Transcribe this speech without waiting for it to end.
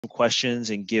questions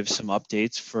and give some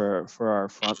updates for our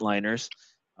frontliners,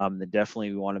 then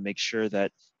definitely we want to make sure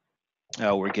that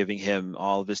we're giving him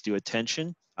all of his due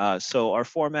attention. So our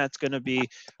format's going to be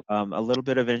a little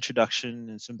bit of introduction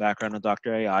and some background on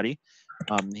Dr. Ayati.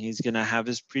 He's going to have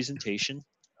his presentation.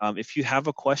 If you have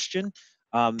a question,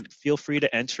 feel free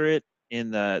to enter it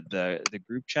in the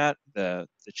group chat, the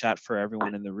chat for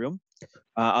everyone in the room.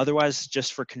 Otherwise,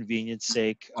 just for convenience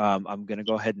sake, I'm going to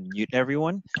go ahead and mute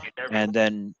everyone, and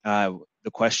then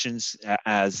the questions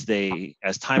as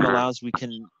time allows, we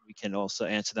can also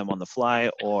answer them on the fly,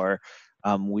 or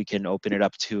we can open it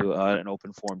up to an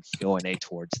open forum Q&A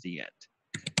towards the end.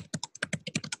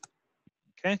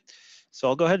 Okay, so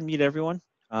I'll go ahead and mute everyone,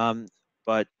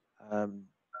 but let's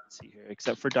see here,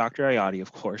 except for Dr. Ayati,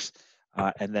 of course,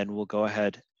 and then we'll go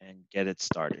ahead and get it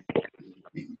started.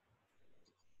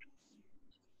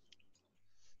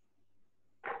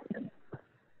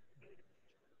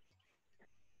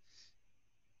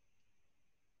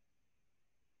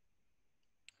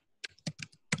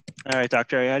 All right,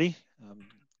 Dr. Ayati,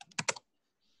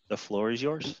 the floor is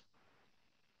yours.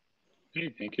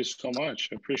 Hey, thank you so much.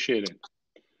 I appreciate it.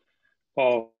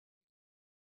 Well,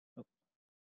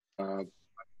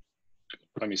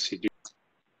 let me see.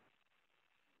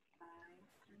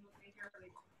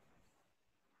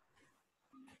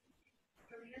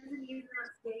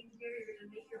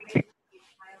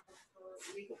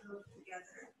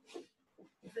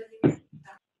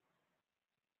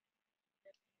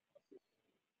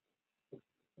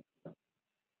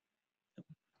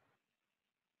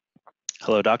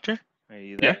 Hello, doctor. Are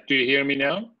you there? Yeah, do you hear me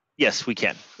now? Yes, we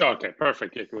can. Okay,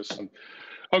 perfect. It was some.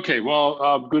 Okay,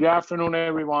 well, good afternoon,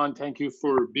 everyone. Thank you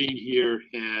for being here,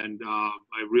 and I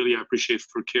really appreciate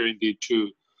for Kerry to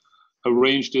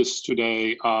arrange this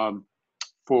today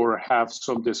for have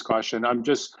some discussion. I'm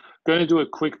just going to do a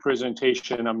quick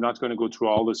presentation. I'm not going to go through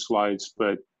all the slides,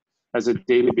 but as a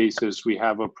daily basis, we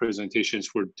have presentations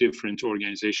for different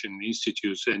organizations and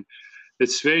institutes, and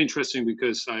it's very interesting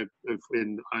because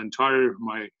in entire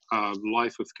my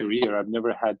life of career, I've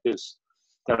never had this,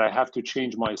 that I have to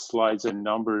change my slides and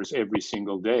numbers every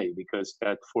single day, because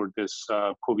that for this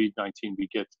COVID-19, we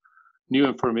get new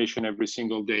information every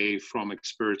single day from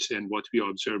experts and what we are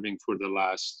observing for the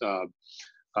last,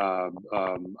 I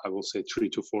will say 3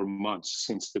 to 4 months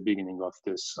since the beginning of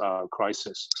this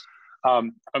crisis.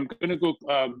 I'm going to go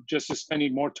just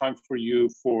spending more time for you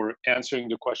for answering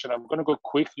the question. I'm going to go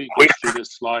quickly through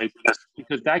this slide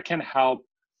because that can help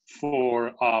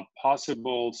for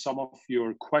possible some of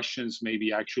your questions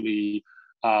maybe actually,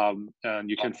 and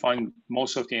you can find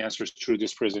most of the answers through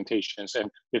these presentations. And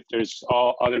if there's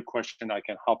other question, I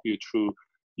can help you through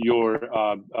your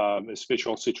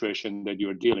special situation that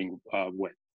you're dealing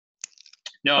with.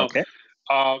 Now, okay.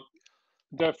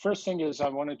 The first thing is I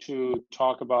wanted to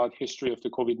talk about history of the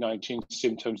COVID-19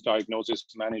 symptoms, diagnosis,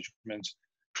 management,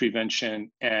 prevention,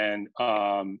 and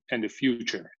the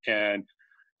future. And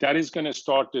that is going to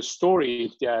start the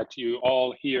story that you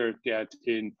all hear that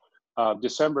in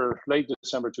late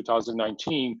December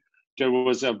 2019, there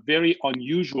was a very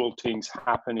unusual things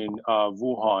happen in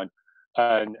Wuhan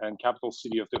and capital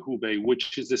city of the Hubei,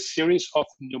 which is a series of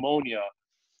pneumonia,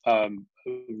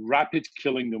 rapid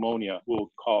killing pneumonia, we'll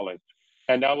call it.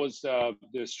 And that was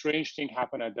the strange thing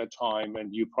happened at that time.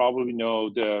 And you probably know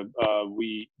the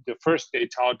first they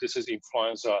thought this is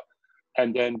influenza,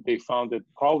 and then they found that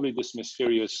probably this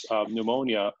mysterious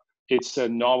pneumonia, it's a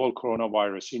novel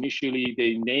coronavirus. Initially,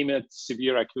 they name it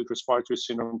severe acute respiratory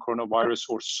syndrome coronavirus,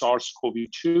 or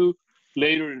SARS-CoV-2.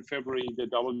 Later in February, the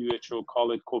WHO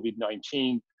called it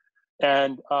COVID-19.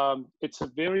 And it's a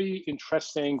very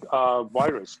interesting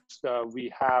virus.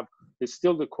 It's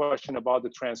still the question about the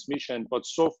transmission, but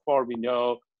so far we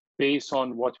know, based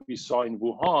on what we saw in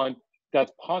Wuhan,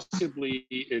 that possibly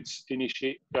it's the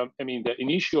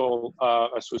initial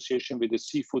association with the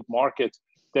seafood market,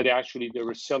 that actually they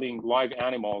were selling live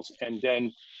animals, and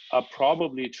then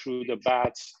probably through the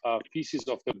bats, feces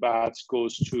of the bats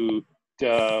goes to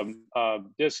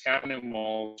this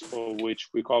animal, which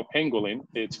we call pangolin.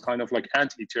 It's kind of like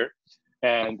anteater,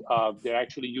 and they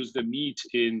actually use the meat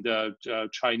in the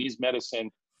Chinese medicine,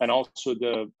 and also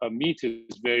the meat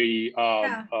is very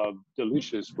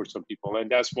delicious for some people,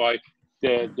 and that's why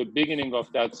the beginning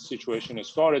of that situation has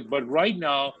started. But right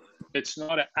now, it's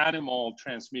not an animal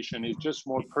transmission; it's just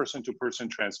more person-to-person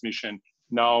transmission.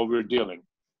 Now we're dealing.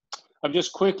 I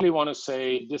just quickly want to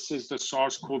say this is the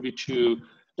SARS-CoV-2.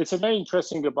 It's a very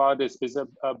interesting about this is a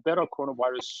better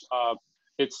coronavirus.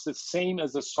 It's the same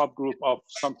as a subgroup of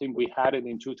something we had it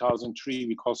in 2003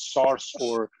 we call SARS,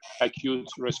 or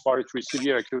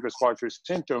severe acute respiratory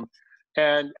syndrome.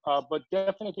 And but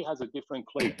definitely has a different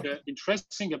clade. The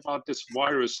interesting about this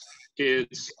virus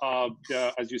is,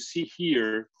 as you see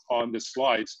here on the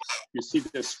slides, you see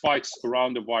the spikes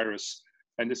around the virus,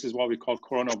 and this is what we call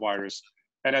coronavirus.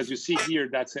 And as you see here,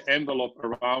 that's the envelope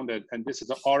around it, and this is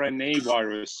an RNA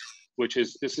virus, which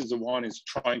is, this is the one is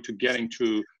trying to get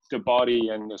into the body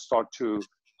and start to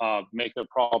make the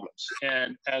problems.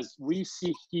 And as we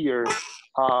see here,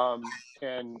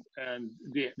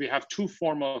 we have two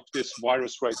forms of this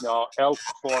virus right now, L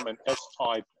form and S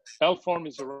type. L form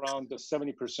is around the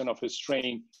 70% of the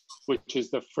strain, which is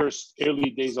the first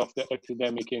early days of the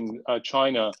epidemic in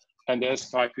China, and the S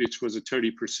type, which was a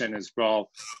 30% as well,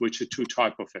 which are two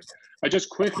types of it. I just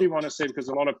quickly want to say, because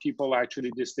a lot of people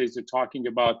actually these days are talking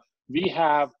about, we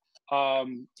have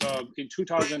in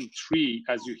 2003,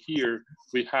 as you hear,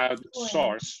 we had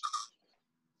SARS.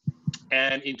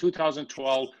 And in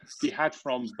 2012, we had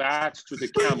from bats to the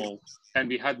camel, and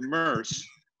we had MERS,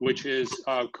 which is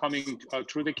coming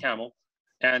through the camel.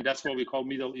 And that's what we call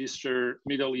Middle East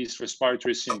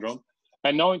Respiratory Syndrome.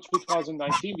 And now in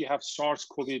 2019, we have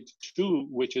SARS-CoV-2,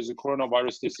 which is a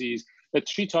coronavirus disease, the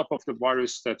three types of the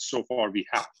virus that so far we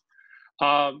have.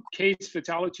 Case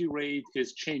fatality rate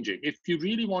is changing. If you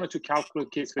really wanted to calculate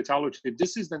case fatality,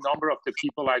 this is the number of the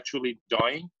people actually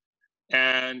dying,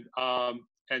 and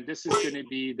this is going to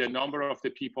be the number of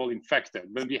the people infected.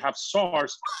 When we have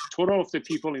SARS, total of the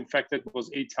people infected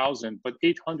was 8,000, but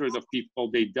 800 of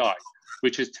people, they died,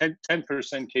 which is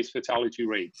 10% case fatality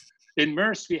rate. In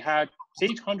MERS, we had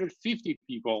 850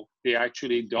 people, they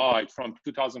actually died from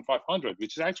 2,500,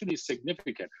 which is actually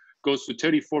significant. Goes to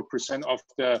 34% of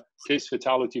the case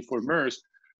fatality for MERS.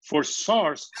 For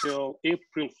SARS, till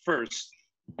April 1st,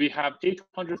 we have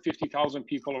 850,000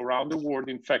 people around the world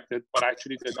infected, but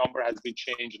actually the number has been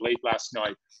changed late last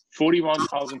night.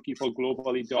 41,000 people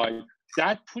globally died.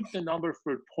 That put the number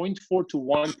for 0.4 to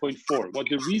 1.4. What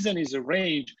the reason is a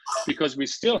range, because we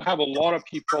still have a lot of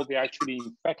people they actually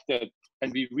infected,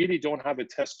 and we really don't have a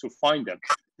test to find them.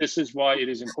 This is why it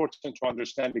is important to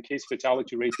understand the case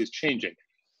fatality rate is changing.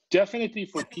 Definitely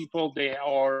for people, they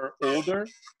are older,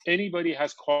 anybody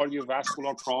has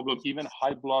cardiovascular problem, even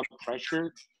high blood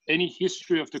pressure, any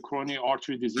history of the coronary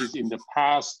artery disease in the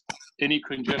past, any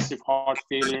congestive heart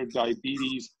failure,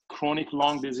 diabetes, chronic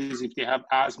lung disease, if they have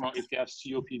asthma, if they have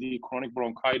COPD, chronic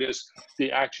bronchitis,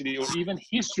 they actually, or even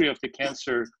history of the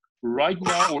cancer right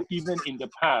now, or even in the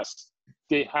past,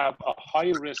 they have a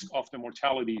high risk of the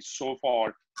mortality so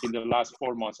far in the last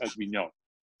 4 months, as we know.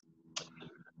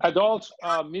 Adults,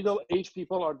 middle-aged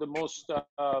people are the most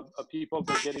people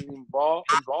that are getting involved.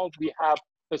 We have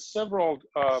several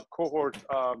cohort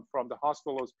from the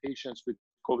hospital's patients with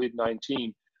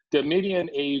COVID-19. The median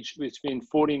age between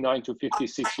 49 to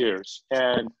 56 years.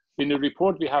 And in the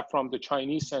report we have from the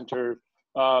Chinese Center,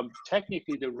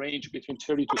 technically the range between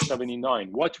 30 to 79.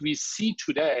 What we see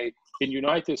today in the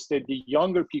United States, the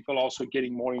younger people also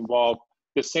getting more involved.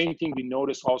 The same thing we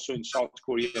notice also in South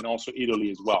Korea and also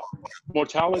Italy as well.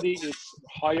 Mortality is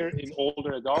higher in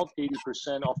older adults.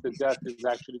 80% of the death is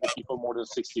actually the people more than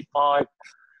 65.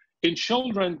 In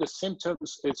children, the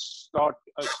symptoms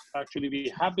actually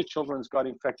we have the children got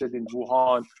infected in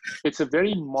Wuhan. It's a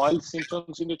very mild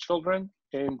symptoms in the children,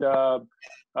 and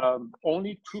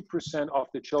only 2% of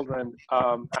the children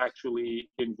actually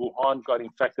in Wuhan got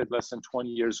infected less than 20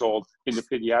 years old in the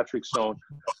pediatric zone.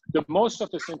 The most of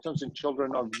the symptoms in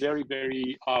children are very,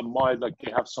 very mild, like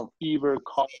they have some fever,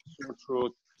 cough, sore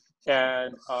throat,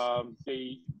 and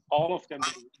all of them,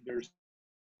 they're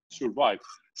survive.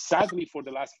 Sadly, for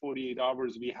the last 48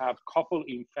 hours, we have a couple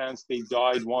infants, they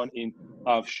died, one in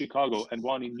Chicago and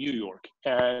one in New York.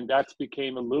 And that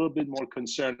became a little bit more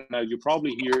concerned. Now, you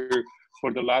probably hear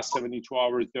for the last 72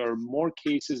 hours, there are more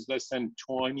cases less than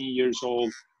 20 years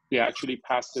old. They actually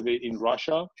passed away in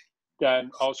Russia, then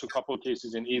also a couple of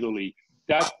cases in Italy.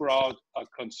 That brought a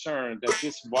concern that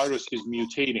this virus is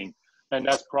mutating. And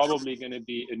that's probably going to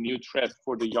be a new threat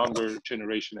for the younger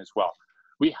generation as well.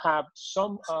 We have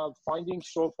some findings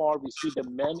so far. We see the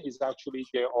men is actually,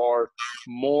 they are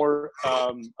more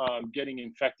getting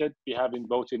infected. We have in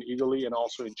both in Italy and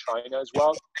also in China as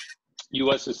well.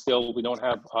 US is still, we don't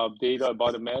have data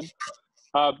about the men.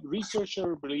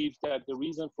 Researchers believe that the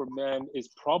reason for men is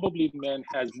probably men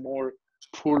has more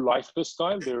poor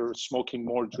lifestyle. They're smoking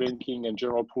more, drinking, and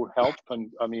general poor health. When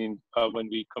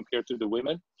we compare to the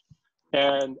women.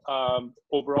 And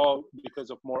overall,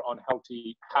 because of more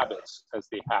unhealthy habits as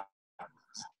they have.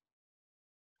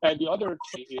 And the other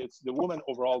thing is the women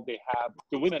overall, they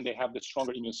have the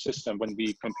stronger immune system when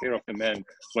we compare of the men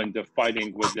when they're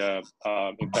fighting with the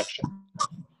infection.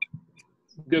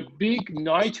 The big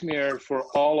nightmare for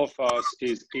all of us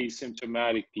is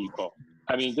asymptomatic people.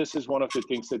 I mean, this is one of the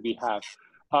things that we have.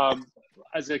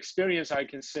 As experience, I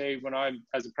can say when I'm,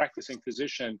 as a practicing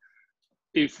physician,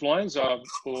 influenza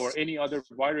or any other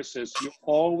viruses, you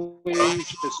always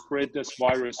spread this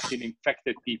virus in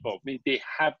infected people. I mean, they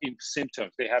have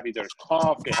symptoms. They have either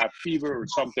cough, they have fever or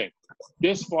something.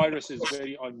 This virus is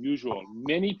very unusual.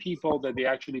 Many people that they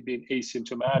actually been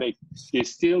asymptomatic, they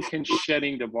still can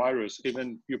shedding the virus.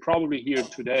 Even you probably hear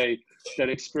today that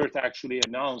experts actually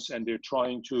announced, and they're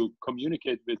trying to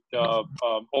communicate with the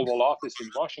Oval Office in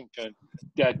Washington,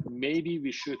 that maybe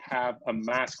we should have a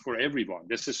mask for everyone.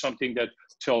 This is something that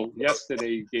till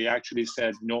yesterday, they actually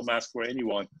said no mask for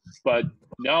anyone. But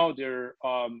now they're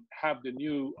have the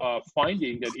new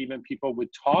finding that even people with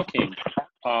talking,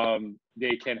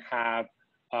 they can have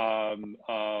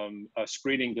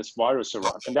spreading this virus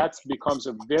around. And that becomes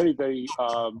a very, very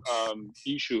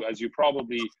issue, as you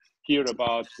probably hear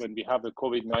about when we have the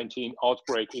COVID-19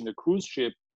 outbreak in the cruise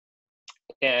ship.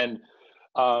 And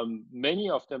many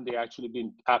of them, they actually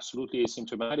been absolutely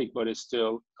asymptomatic, but is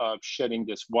still shedding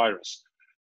this virus.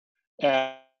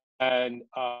 And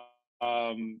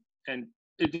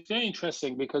it's very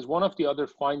interesting because one of the other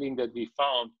findings that we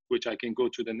found, which I can go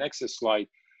to the next slide,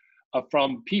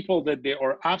 from people that they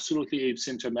are absolutely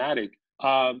asymptomatic.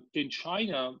 In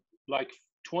China, like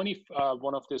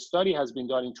one of the study has been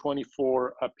done in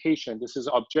 24 patients. This is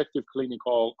an objective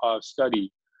clinical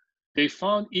study. They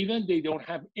found even they don't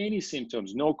have any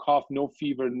symptoms, no cough, no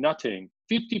fever, nothing.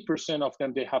 50% of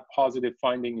them, they have positive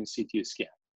finding in CT scan.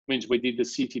 Means we did the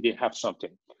CT, they have something.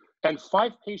 And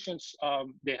 5 patients,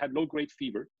 they had low-grade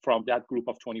fever from that group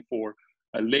of 24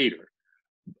 later.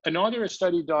 Another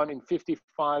study done in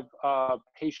 55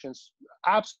 patients,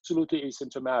 absolutely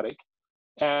asymptomatic.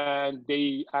 And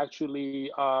they actually,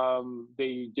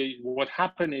 what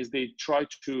happened is they tried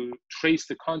to trace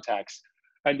the contacts,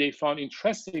 and they found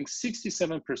interesting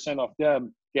 67% of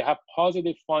them, they have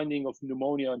positive finding of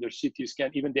pneumonia on their CT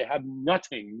scan. Even they have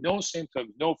nothing, no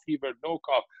symptoms, no fever, no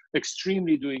cough,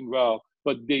 extremely doing well,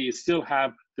 but they still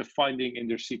have the finding in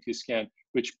their CT scan,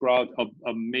 which brought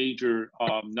a major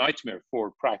nightmare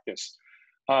for practice.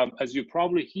 As you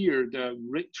probably hear, the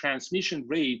transmission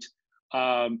rate,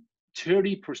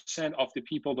 30% of the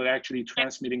people that are actually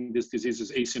transmitting this disease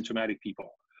is asymptomatic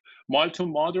people. Mild to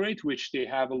moderate, which they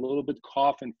have a little bit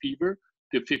cough and fever,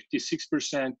 the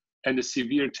 56%, and the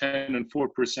severe 10 and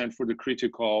 4% for the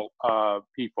critical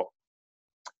people.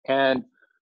 And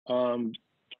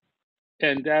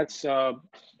that's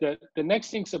the next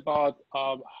thing's about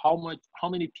how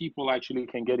many people actually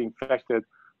can get infected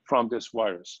from this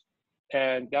virus.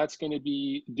 And that's going to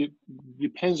be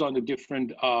depends on the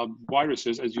different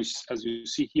viruses, as you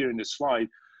see here in the slide.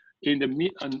 In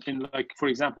like, for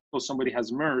example, somebody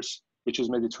has MERS, which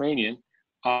is Mediterranean,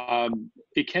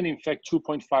 it can infect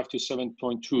 2.5 to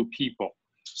 7.2 people,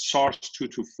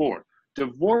 SARS-2 to 4. The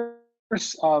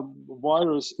worst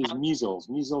virus is measles.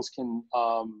 Measles can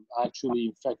actually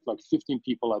infect like 15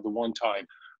 people at the one time.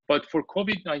 But for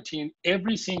COVID-19,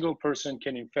 every single person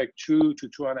can infect 2 to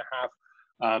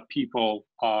 2.5 people,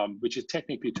 which is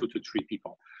technically 2 to 3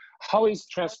 people. How is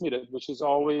transmitted, which is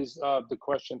always the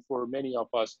question for many of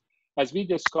us. As we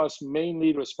discussed,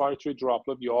 mainly respiratory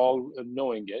droplet, you all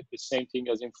knowing it, the same thing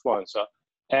as influenza.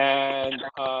 And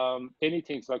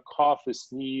anything like cough,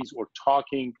 sneeze, or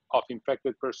talking of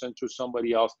infected person to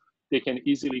somebody else, they can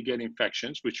easily get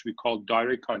infections, which we call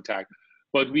direct contact.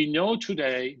 But we know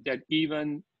today that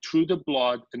even through the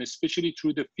blood, and especially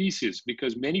through the feces,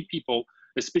 because many people,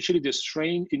 especially the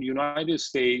strain in the United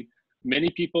States, many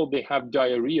people, they have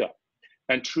diarrhea.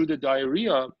 And through the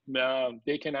diarrhea,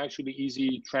 they can actually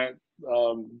easily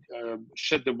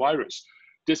shed the virus.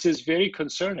 This is very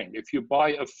concerning. If you buy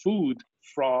a food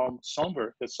from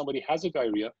somewhere that somebody has a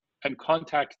diarrhea and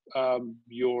contact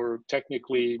your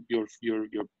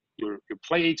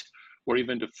plate or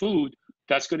even the food,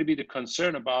 that's going to be the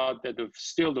concern about that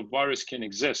still the virus can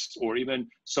exist. Or even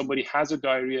somebody has a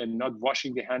diarrhea and not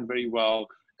washing the hand very well,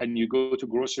 and you go to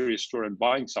grocery store and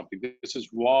buying something. This is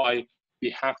why we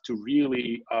have to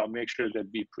really make sure that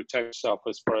we protect ourselves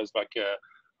as far as like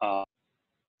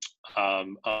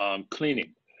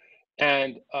cleaning.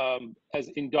 And as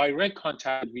in direct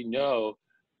contact, we know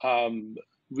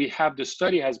we have the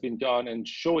study has been done and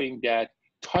showing that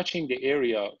touching the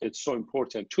area, it's so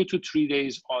important. 2 to 3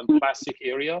 days on plastic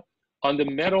area. On the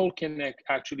metal can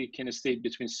stay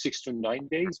between 6 to 9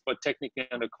 days, but technically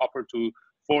on the copper to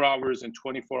 4 hours and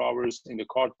 24 hours in the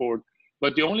cardboard.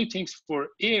 But the only things for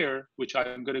air, which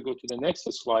I'm going to go to the next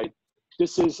slide,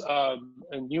 this is a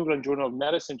New England Journal of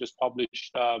Medicine just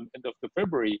published end of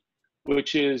February.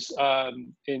 which is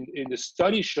in the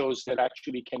study shows that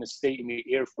actually can stay in the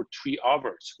air for 3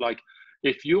 hours. Like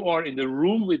if you are in the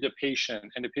room with the patient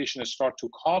and the patient start to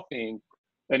coughing,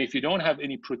 and if you don't have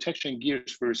any protection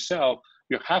gears for yourself,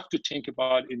 you have to think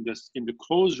about in the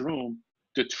closed room,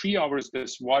 the 3 hours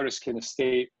this virus can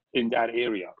stay in that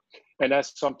area. And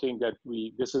that's something that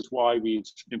this is why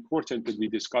it's important that we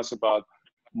discuss about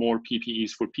more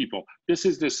PPEs for people. This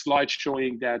is the slide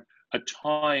showing that a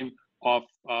time of,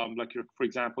 for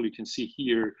example, you can see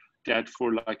here that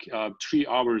for 3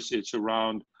 hours, it's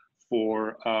around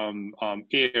for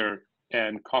air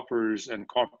and coppers and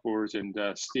cardboards and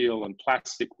steel and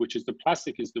plastic, which is the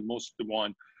plastic is the most the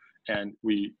one. And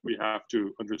we have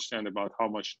to understand about how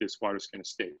much this virus can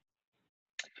stay.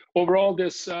 Overall,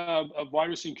 this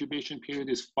virus incubation period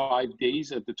is 5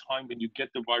 days at the time when you get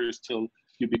the virus till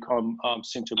you become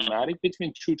symptomatic,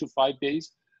 between 2 to 5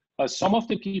 days. Some of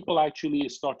the people actually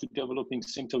start to developing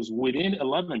symptoms within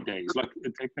 11 days, like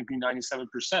technically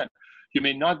 97%. You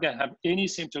may not have any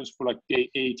symptoms for like day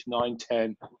 8, 9,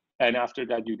 10, and after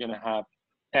that you're gonna have.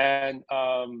 And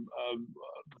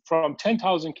from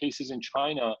 10,000 cases in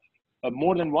China,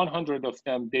 more than 100 of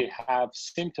them, they have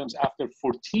symptoms after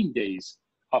 14 days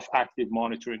of active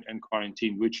monitoring and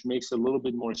quarantine, which makes it a little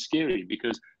bit more scary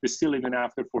because it's still even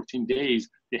after 14 days,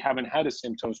 they haven't had the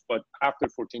symptoms, but after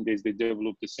 14 days, they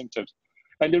develop the symptoms.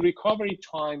 And the recovery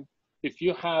time, if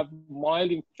you have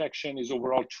mild infection, is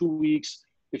overall 2 weeks.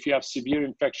 If you have severe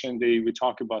infection, we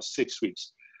talk about 6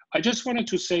 weeks. I just wanted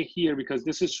to say here, because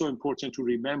this is so important to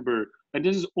remember, and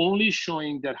this is only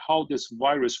showing that how this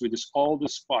virus with all the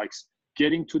spikes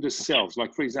getting to the cells,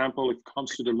 like for example, if it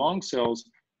comes to the lung cells,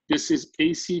 this is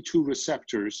AC2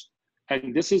 receptors,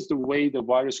 and this is the way the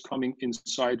virus coming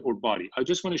inside our body. I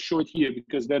just want to show it here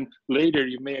because then later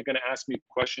you may going to ask me a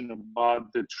question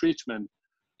about the treatment.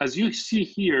 As you see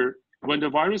here, when the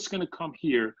virus is going to come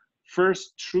here,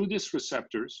 first through these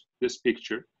receptors, this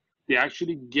picture, they're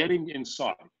actually getting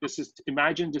inside.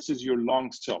 Imagine this is your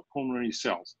lung cell, pulmonary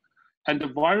cells. And the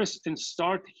virus can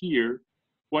start here.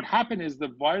 What happened is the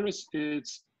virus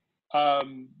it's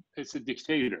a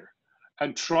dictator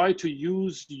and try to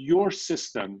use your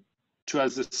system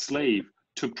as a slave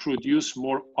to produce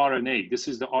more RNA. This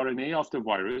is the RNA of the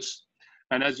virus.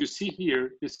 And as you see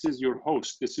here, this is your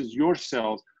host. This is your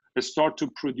cells that start to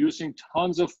producing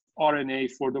tons of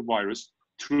RNA for the virus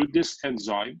through this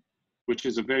enzyme, which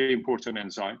is a very important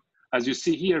enzyme. As you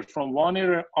see here, from one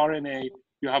RNA,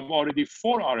 you have already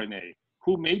 4 RNA.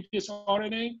 Who made this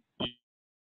RNA?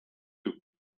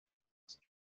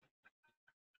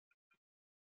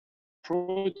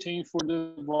 Protein for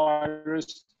the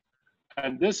virus,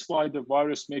 and this why the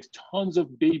virus makes tons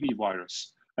of baby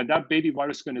virus, and that baby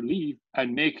virus is going to leave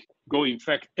and go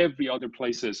infect every other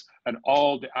places and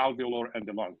all the alveolar and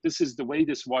the lung. This is the way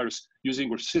this virus using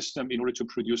our system in order to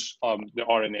produce the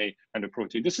RNA and the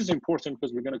protein. This is important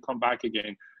because we're going to come back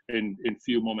again in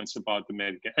few moments about the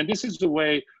medication. And this is the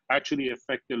way actually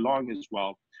affect the lung as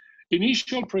well.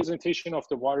 Initial presentation of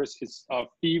the virus is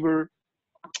fever,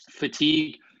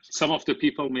 fatigue. Some of the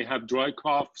people may have dry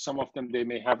cough. Some of them, they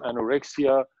may have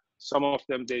anorexia. Some of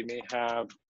them, they may have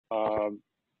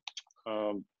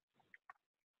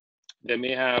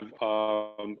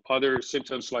other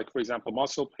symptoms like, for example,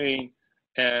 muscle pain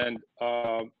and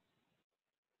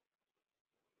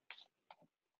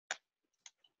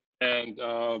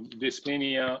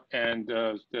dyspnea and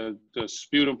the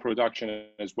sputum production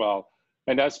as well.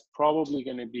 And that's probably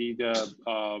going to be the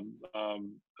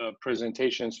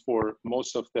presentations for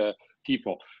most of the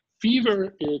people.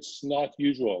 Fever, it's not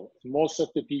usual. Most of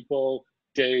the people,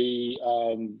 they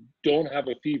don't have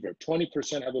a fever.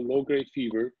 20% have a low-grade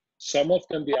fever. Some of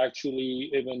them, they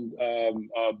actually even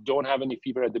don't have any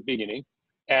fever at the beginning.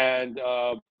 And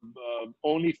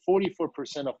only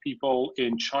 44% of people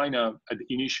in China, at the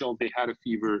initial, they had a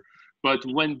fever. But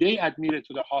when they admitted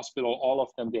to the hospital, all of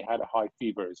them, they had a high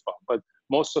fever as well. But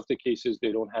most of the cases,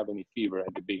 they don't have any fever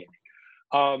at the beginning.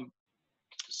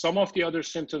 Some of the other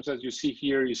symptoms, as you see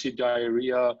here, you see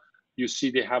diarrhea, you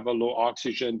see they have a low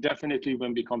oxygen. Definitely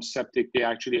when they become septic, they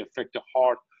actually affect the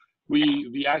heart.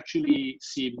 We actually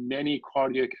see many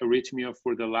cardiac arrhythmia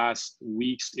for the last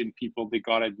weeks in people that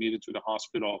got admitted to the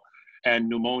hospital, and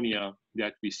pneumonia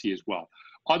that we see as well.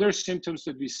 Other symptoms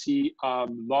that we see,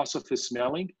 loss of the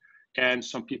smelling. And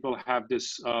some people have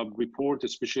this report,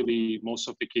 especially most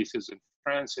of the cases in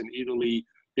France and Italy,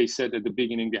 they said at the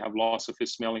beginning they have loss of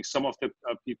his smelling. Some of the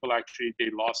people actually, they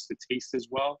lost the taste as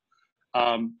well.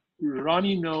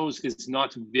 Runny nose is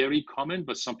not very common,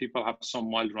 but some people have some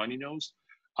mild runny nose.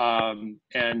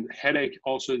 And headache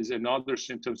also is another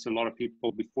symptom. A lot of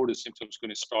people, before the symptoms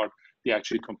going to start, they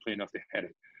actually complain of the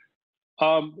headache.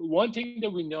 One thing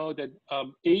that we know that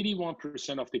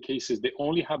 81% of the cases, they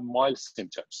only have mild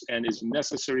symptoms and is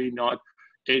necessary not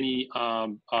any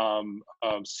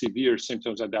severe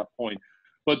symptoms at that point.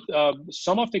 But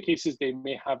some of the cases, they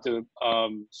may have the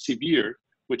severe,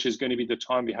 which is going to be the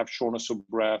time we have shortness of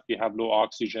breath, we have low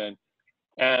oxygen.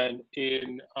 And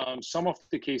in some of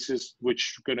the cases,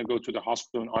 which are going to go to the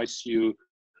hospital and ICU,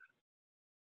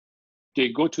 they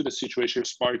go to the situation of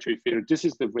respiratory failure. This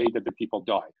is the way that the people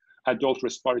die. Adult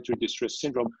respiratory distress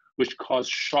syndrome, which cause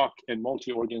shock and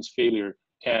multi-organs failure,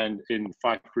 and in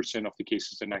 5% of the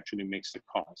cases, it actually makes the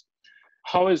cause.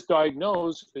 How is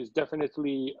diagnosed is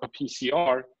definitely a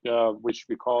PCR, which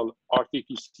we call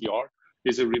RT-PCR,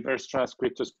 is a reverse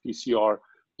transcriptose PCR.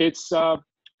 It's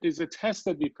a test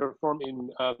that we perform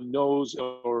in nose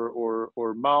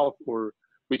or mouth, or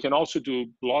we can also do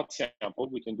blood sample.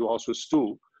 We can do also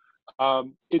stool.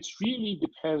 It really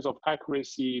depends on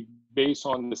accuracy based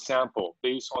on the sample,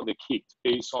 based on the kit,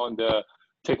 based on the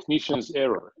technician's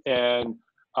error, and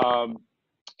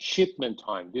shipment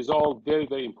time. These are all very,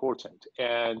 very important.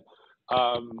 And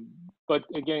but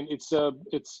again,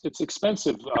 it's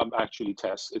expensive actually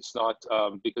test. It's not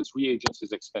because reagents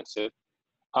is expensive.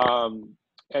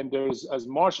 And there's, as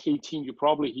March 18, you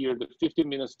probably hear the 50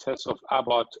 minutes test of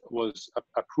Abbott was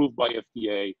approved by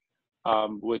FDA.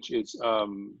 Which is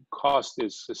cost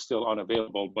is still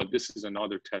unavailable, but this is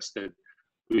another test that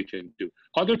we can do.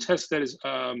 Other tests that is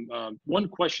one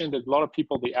question that a lot of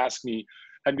people, they ask me,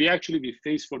 and we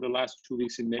faced for the last 2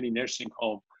 weeks in many nursing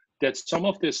homes, that some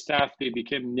of the staff, they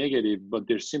became negative, but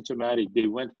they're symptomatic. They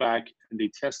went back and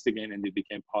they test again and they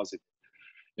became positive.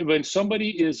 When somebody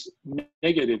is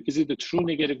negative, is it the true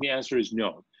negative? The answer is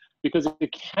no, because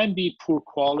it can be poor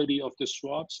quality of the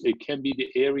swabs. It can be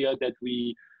the area that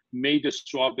we made the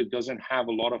swab, it doesn't have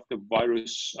a lot of the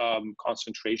virus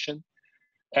concentration.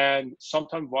 And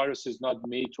sometimes virus is not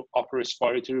made to upper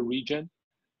respiratory region.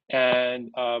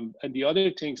 And the other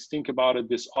things, think about it,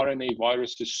 this RNA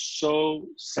virus is so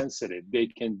sensitive, they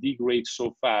can degrade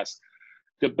so fast.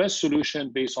 The best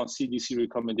solution based on CDC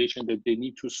recommendation that they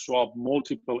need to swab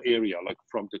multiple area, like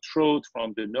from the throat,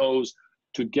 from the nose,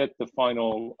 to get the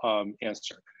final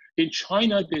answer. In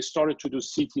China, they started to do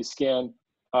CT scan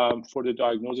for the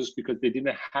diagnosis because they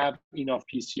didn't have enough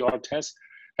PCR tests.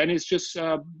 And it's just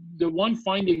the one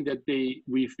finding that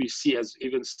we see, as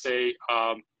even say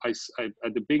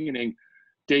at the beginning,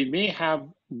 they may have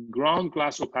ground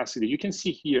glass opacity. You can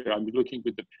see here, I'm looking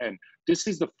with the pen. This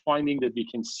is the finding that we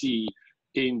can see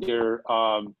in their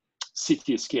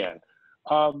CT scan.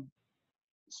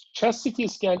 Chest CT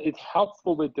scan is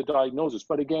helpful with the diagnosis,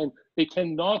 but again, it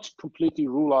cannot completely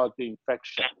rule out the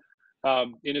infection.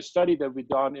 In a study that we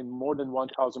done in more than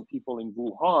 1,000 people in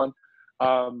Wuhan,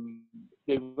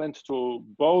 they went to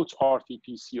both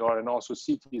RT-PCR and also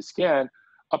CT scan.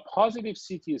 A positive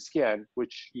CT scan,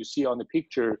 which you see on the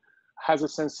picture, has a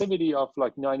sensitivity of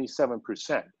like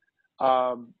 97%.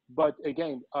 But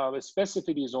again,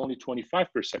 specificity is only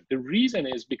 25%. The reason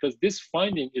is because this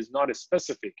finding is not a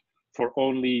specific for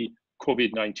only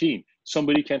COVID-19.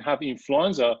 Somebody can have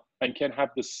influenza and can have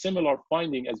the similar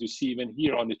finding as you see even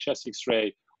here on the chest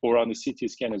X-ray or on the CT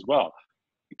scan as well.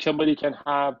 Somebody can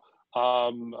have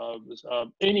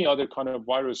any other kind of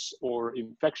virus or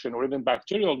infection or even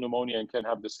bacterial pneumonia and can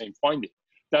have the same finding.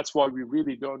 That's why we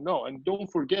really don't know. And don't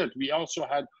forget, we also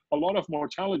had a lot of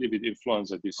mortality with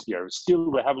influenza this year. Still,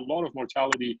 we have a lot of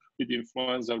mortality with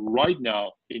influenza right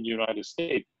now in the United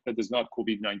States that is not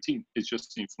COVID-19, it's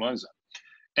just influenza.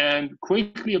 And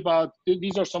quickly about,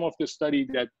 these are some of the study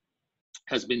that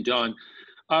has been done.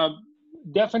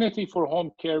 Definitely for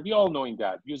home care, we all knowing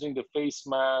that, using the face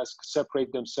mask,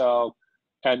 separate themselves,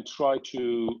 and try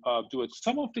to do it.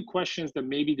 Some of the questions that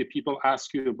maybe the people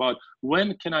ask you about,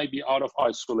 when can I be out of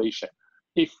isolation?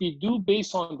 If we do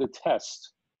based on the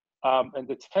test, and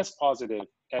the test positive,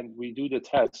 and we do the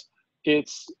test,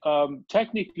 it's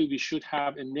technically we should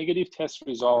have a negative test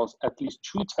results, at least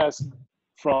 2 tests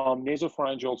from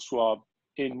nasopharyngeal swab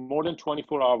in more than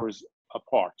 24 hours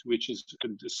apart, which is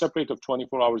a separate of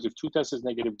 24 hours. If 2 tests is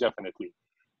negative, definitely.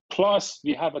 Plus,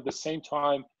 we have at the same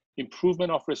time improvement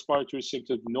of respiratory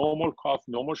symptoms, no more cough,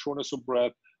 no more shortness of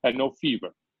breath, and no fever.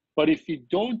 But if you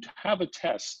don't have a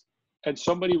test and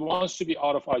somebody wants to be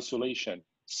out of isolation,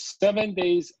 7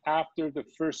 days after the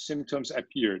first symptoms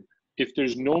appeared, if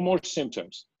there's no more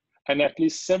symptoms, and at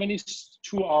least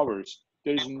 72 hours,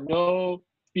 there's no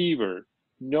fever,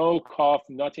 no cough,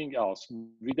 nothing else,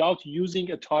 without using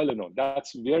a Tylenol.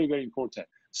 That's very, very important.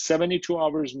 72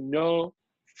 hours, no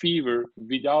fever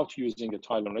without using a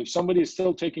Tylenol. If somebody is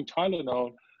still taking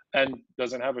Tylenol and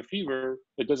doesn't have a fever,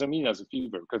 it doesn't mean as a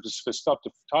fever, because if they stop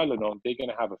the Tylenol, they're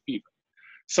gonna have a fever.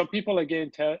 Some people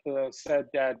again said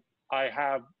that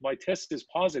my test is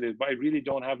positive, but I really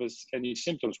don't have any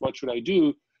symptoms. What should I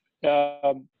do?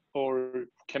 Or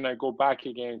can I go back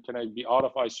again? Can I be out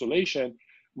of isolation?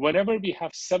 Whenever we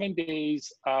have 7 days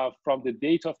from the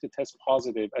date of the test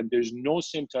positive and there's no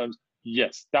symptoms,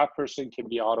 yes, that person can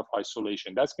be out of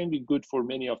isolation. That's going to be good for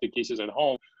many of the cases at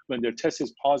home when their test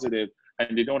is positive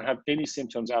and they don't have any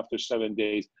symptoms after 7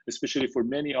 days, especially for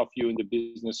many of you in the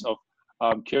business of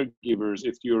caregivers.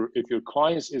 If your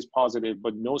client is positive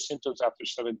but no symptoms after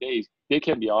 7 days, they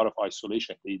can be out of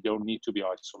isolation. They don't need to be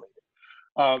isolated.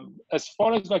 As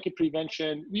far as like a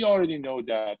prevention, we already know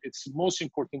that it's the most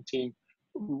important thing.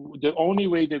 The only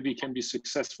way that we can be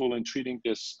successful in treating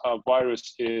this virus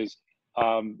is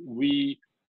we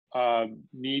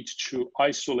need to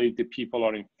isolate the people who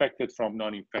are infected from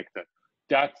non-infected.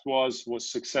 That was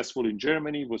successful in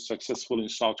Germany, was successful in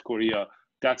South Korea.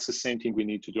 That's the same thing we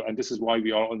need to do. And this is why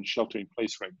we are on shelter in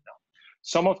place right now.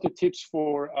 Some of the tips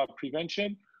for prevention: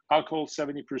 alcohol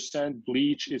 70%,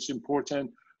 bleach is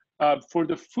important. For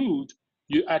the food,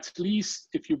 you at least,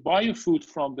 if you buy a food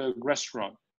from the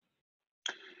restaurant,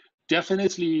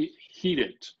 definitely heat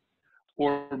it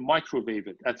or microwave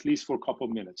it at least for a couple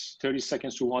of minutes, 30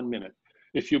 seconds to 1 minute.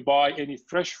 If you buy any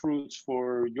fresh fruits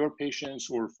for your patients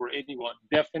or for anyone,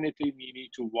 definitely you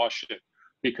need to wash it,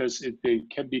 because they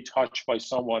can be touched by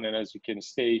someone and as you can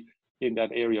stay in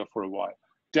that area for a while.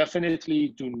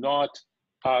 Definitely do not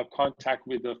contact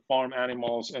with the farm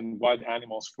animals and wild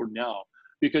animals for now,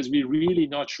 because we're really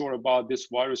not sure about this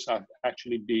virus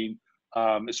actually being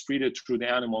spread through the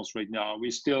animals right now.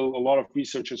 A lot of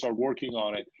researchers are working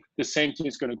on it. The same thing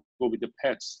is going to go with the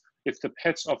pets. If the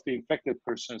pets of the infected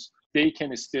persons, they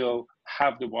can still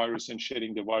have the virus and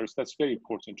shedding the virus. That's very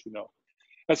important to know.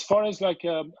 As far as like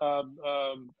the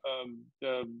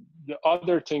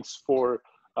other things for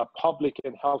a public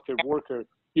and healthcare worker,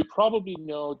 you probably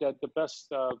know that the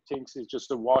best things is just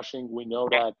the washing. We know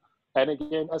that. And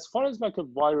again, as far as like a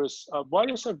virus are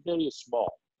very small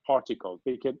particles.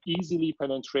 They can easily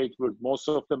penetrate with most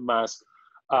of the mask,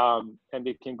 and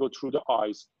they can go through the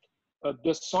eyes.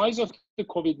 The size of the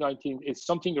COVID-19 is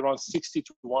something around 60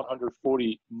 to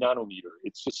 140 nanometer.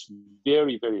 It's just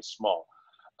very, very small.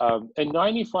 A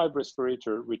 95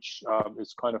 respirator, which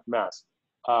is kind of mask,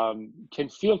 can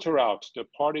filter out the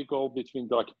particle between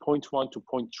like 0.1 to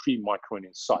 0.3 micron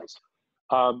in size.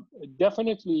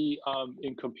 Definitely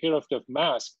in comparative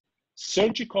mask,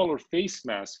 surgical or face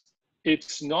mask,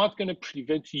 it's not going to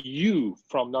prevent you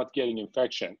from not getting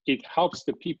infection. It helps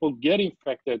the people get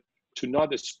infected to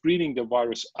not spreading the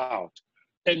virus out.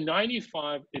 And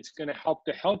 95, it's going to help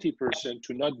the healthy person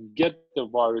to not get the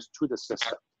virus to the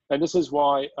system. And this is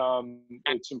why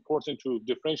it's important to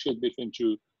differentiate between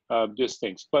these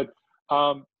things. But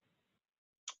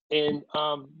and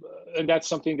that's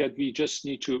something that we just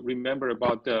need to remember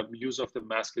about the use of the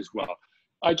mask as well.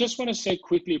 I just want to say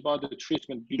quickly about the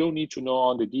treatment. You don't need to know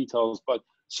all the details, but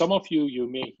some of you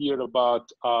may hear about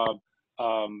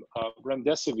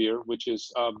remdesivir, which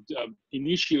is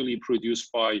initially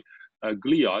produced by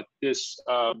Gilead. This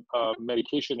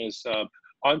medication is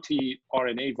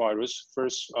anti-RNA virus.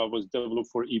 First was developed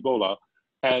for Ebola,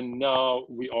 and now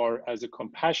we are, as a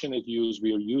compassionate use,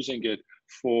 we are using it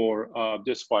for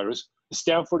this virus.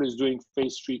 Stanford is doing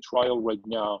phase 3 trial right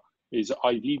now. Is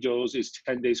IV dose, is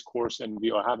 10 days course, and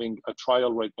we are having a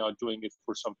trial right now doing it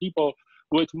for some people.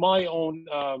 With my own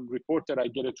report that I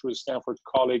get it through a Stanford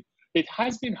colleague, it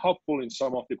has been helpful in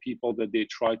some of the people that they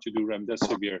try to do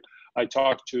remdesivir. I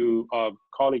talked to a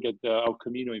colleague at the El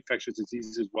Camino Infectious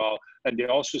Disease as well, and they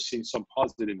also seen some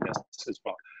positiveness as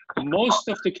well. Most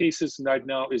of the cases right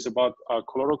now is about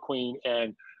chloroquine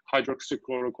and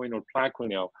hydroxychloroquine or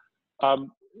Plaquenil.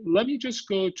 Let me just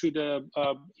go to the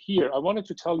here. I wanted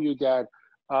to tell you that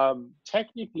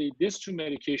technically this two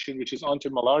medication, which is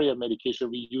anti-malaria medication,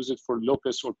 we use it for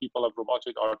lupus or people have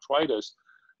rheumatoid arthritis.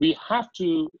 We have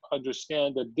to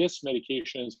understand that this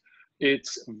medications,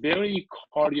 it's very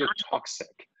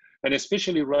cardiotoxic. And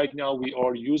especially right now, we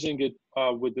are using it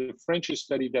with the French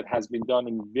study that has been done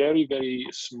in very, very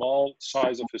small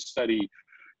size of a study.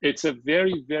 It's a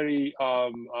very, very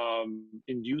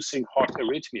inducing heart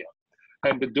arrhythmia.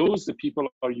 And the dose that people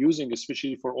are using,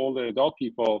 especially for older adult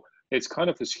people, it's kind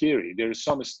of scary. There are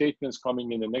some statements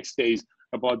coming in the next days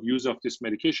about use of this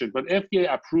medication, but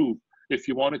FDA approved if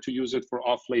you wanted to use it for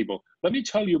off-label. Let me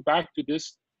tell you back to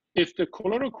this. If the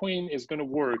chloroquine is going to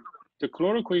work, the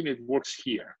chloroquine, it works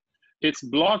here. It's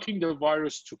blocking the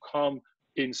virus to come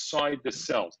inside the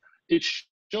cells. It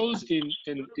shows in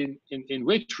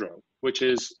vitro, which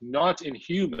is not in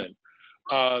human,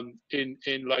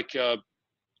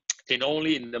 in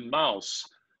only in the mouse,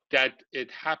 that it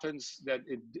happens that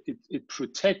it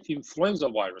protects influenza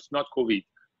virus, not COVID,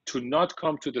 to not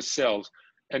come to the cells,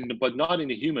 but not in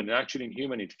the human. Actually, in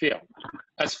human, it failed.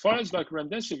 As far as like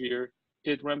remdesivir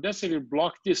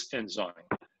blocked this enzyme.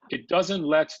 It doesn't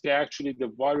let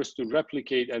the virus to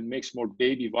replicate and makes more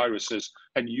baby viruses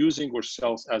and using our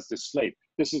cells as the slave.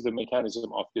 This is the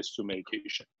mechanism of this two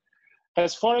medication.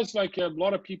 As far as like a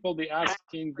lot of people, they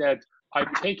asking that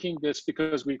I'm taking this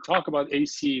because we talk about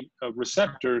AC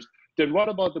receptors, then what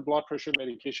about the blood pressure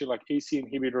medication like AC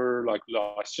inhibitor, like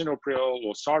lisinopril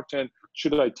or sartan?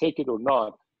 Should I take it or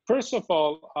not? First of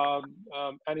all,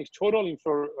 anecdotal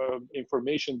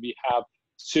information we have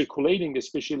circulating,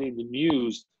 especially in the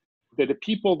news, that the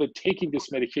people that taking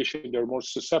this medication, they're more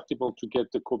susceptible to get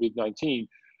the COVID-19.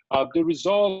 The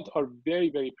results are very,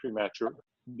 very premature.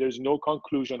 There's no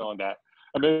conclusion on that.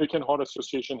 American Heart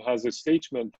Association has a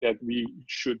statement that we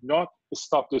should not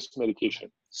stop this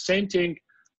medication. Same thing,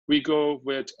 we go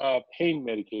with pain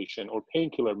medication or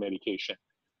painkiller medication.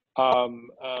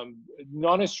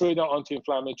 Non-steroidal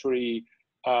anti-inflammatory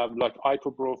like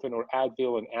ibuprofen or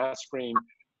Advil and aspirin,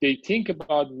 they think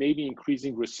about maybe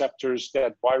increasing receptors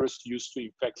that virus use to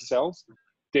infect cells.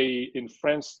 In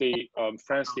France, they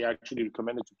actually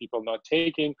recommended to people not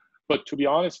taking. But to be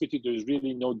honest with you, there's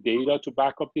really no data to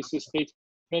back up this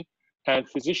statement. And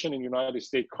physicians in the United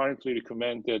States currently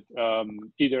recommend that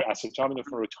either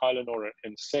acetaminophen or Tylenol or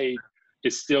NSAID,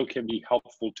 it still can be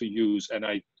helpful to use. And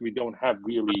we don't have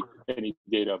really any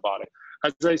data about it.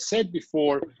 As I said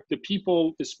before, the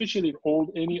people, especially in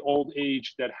any old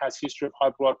age that has history of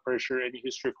high blood pressure, any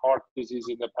history of heart disease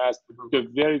in the past, they're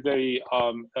very, very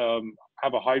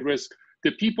have a high risk.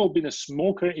 The people been a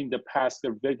smoker in the past,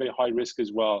 they're very, very high risk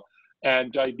as well.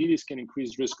 And diabetes can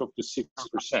increase risk up to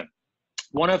 6%.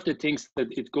 One of the things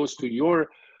that it goes to your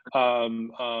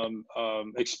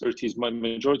expertise, my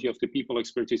majority of the people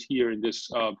expertise here in this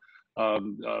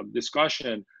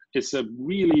discussion, it's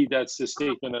that's a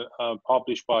statement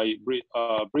published by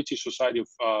British Society of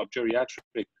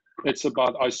Geriatric. It's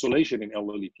about isolation in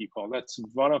elderly people. That's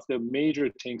one of the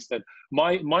major things that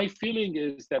my feeling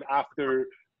is that after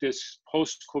this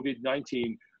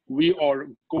post-COVID-19, we are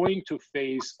going to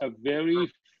face a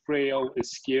very frail,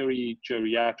 scary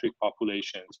geriatric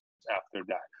populations after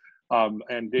that.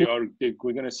 And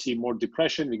we're going to see more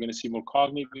depression, we're going to see more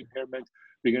cognitive impairment,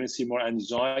 we're going to see more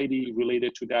anxiety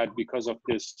related to that because of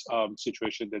this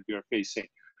situation that we are facing.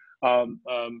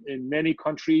 In many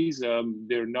countries,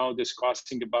 they're now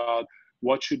discussing about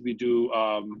what should we do.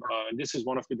 And this is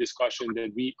one of the discussions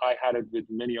that I had it with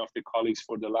many of the colleagues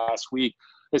for the last week,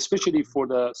 especially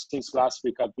since last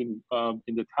week, I've been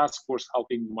in the task force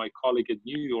helping my colleague in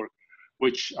New York,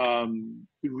 which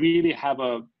really have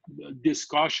a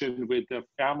discussion with the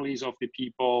families of the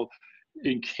people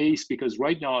in case, because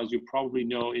right now, as you probably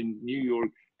know, in New York,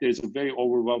 there's a very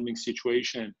overwhelming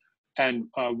situation. And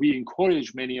we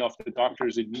encourage many of the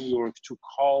doctors in New York to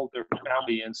call their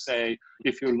family and say,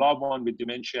 if your loved one with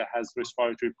dementia has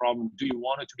respiratory problem, do you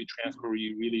want it to be transferred or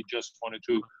you really just wanted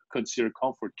to consider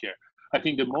comfort care? I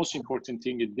think the most important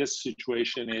thing in this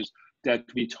situation is that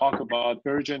we talk about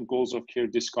urgent goals of care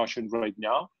discussion right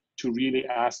now to really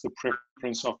ask the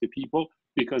preference of the people,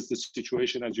 because the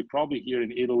situation, as you probably hear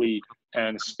in Italy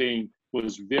and Spain,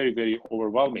 was very, very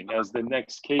overwhelming. As the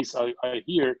next case I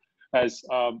hear, as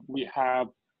we have,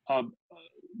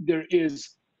 there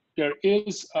is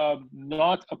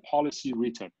not a policy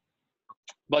written,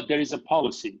 but there is a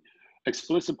policy,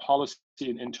 explicit policy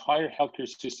in entire healthcare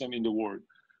system in the world.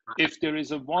 If there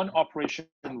is a one operation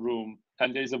room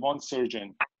and there is a one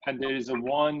surgeon and there is a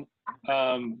one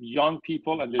young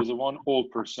people and there's a one old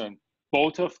person,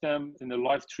 both of them in a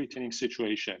life-threatening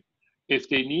situation, if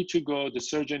they need to go, the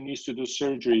surgeon needs to do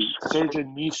surgery,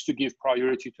 surgeon needs to give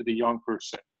priority to the young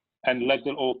person and let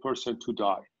the old person to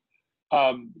die.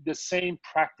 The same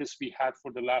practice we had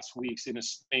for the last weeks in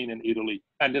Spain and Italy,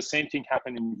 and the same thing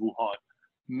happened in Wuhan.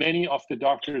 Many of the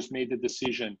doctors made the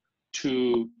decision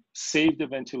to save the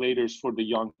ventilators for the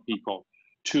young people,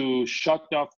 to shut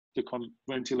off the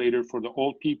ventilator for the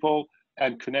old people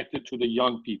and connect it to the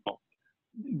young people.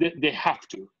 They have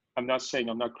to. I'm not saying,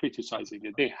 I'm not criticizing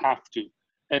it. They have to.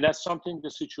 And that's something,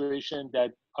 the situation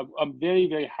that I'm very,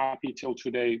 very happy till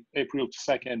today, April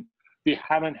 2nd, we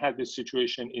haven't had this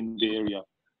situation in the area.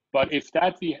 But if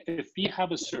we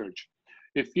have a surge,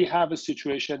 if we have a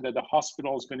situation that the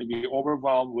hospital is going to be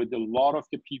overwhelmed with a lot of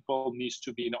the people needs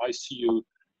to be in ICU,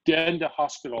 then the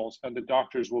hospitals and the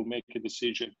doctors will make a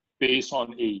decision based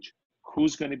on age.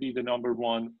 Who's going to be the number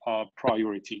one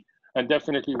priority? And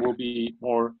definitely will be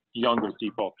more younger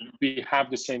people. We have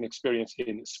the same experience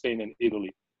in Spain and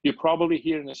Italy. You probably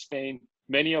hear in Spain,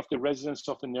 Many of the residents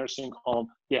of the nursing home,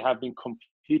 they have been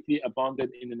completely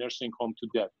abandoned in the nursing home to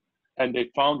death. And they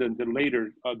found that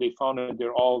later, they found that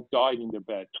they're all died in their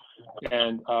bed,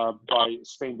 and by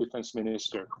Spain defense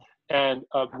minister. And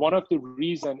one of the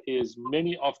reason is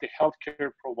many of the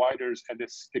healthcare providers and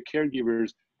the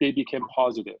caregivers, they became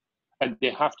positive, and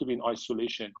they have to be in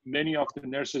isolation. Many of the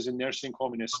nurses in nursing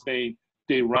home in Spain,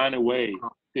 they ran away.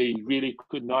 They really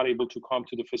could not able to come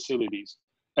to the facilities.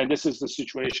 And this is the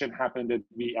situation happened that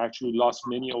we actually lost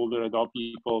many older adult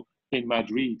people in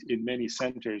Madrid, in many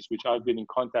centers, which I've been in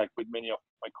contact with many of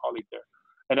my colleagues there.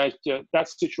 And that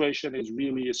situation is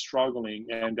really struggling,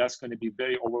 and that's going to be a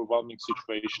very overwhelming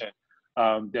situation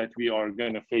that we are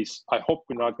going to face. I hope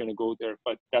we're not going to go there,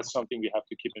 but that's something we have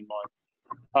to keep in mind.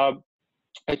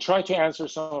 I tried to answer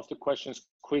some of the questions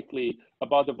quickly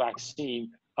about the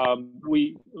vaccine.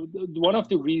 One of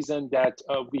the reasons that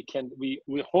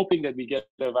we're hoping that we get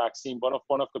the vaccine, one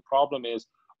of the problem is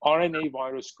RNA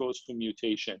virus goes to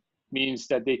mutation, means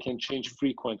that they can change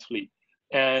frequently.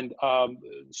 And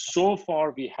so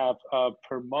far we have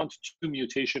per month 2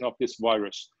 mutation of this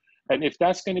virus. And if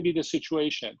that's going to be the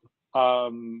situation,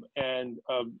 again,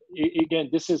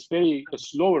 this is a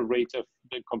slower rate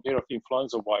compared to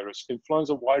influenza virus.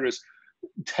 Influenza virus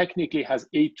technically has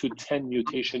 8 to 10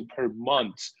 mutation per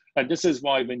month. And this is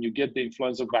why when you get the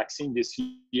influenza vaccine this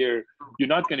year, you're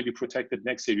not going to be protected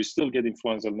next year. You still get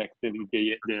influenza the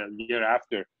year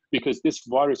after, because this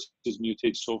virus is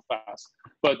mutated so fast.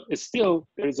 But still,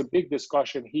 there is a big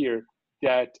discussion here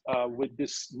that with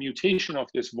this mutation of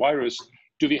this virus,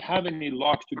 do we have any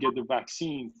luck to get the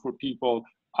vaccine for people?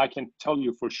 I can tell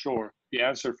you for sure, the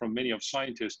answer from many of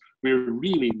scientists, we're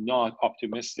really not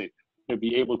optimistic to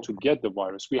be able to get the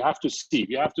virus. We have to see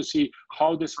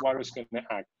how this virus is going to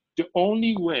act. The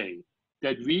only way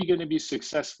that we're going to be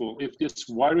successful if this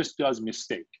virus does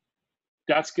mistake,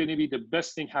 that's going to be the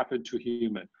best thing happen to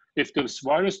human. If this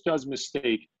virus does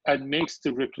mistake and makes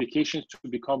the replication to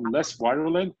become less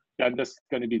virulent, then that's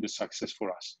going to be the success for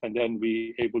us. And then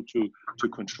we able to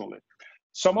control it.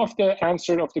 Some of the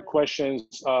answer of the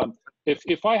questions,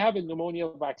 if I have a pneumonia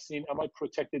vaccine, am I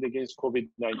protected against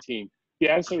COVID-19? The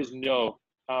answer is no.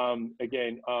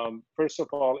 First of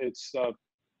all, it's,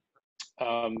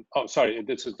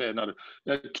 this is another.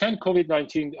 Can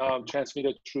COVID-19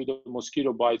 transmitted through the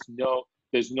mosquito bites? No,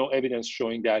 there's no evidence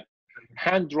showing that.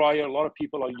 Hand dryer, a lot of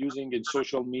people are using in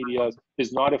social media,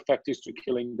 is not effective to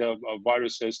killing the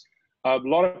viruses. A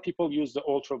lot of people use the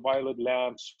ultraviolet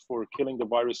lamps for killing the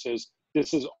viruses.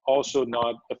 This is also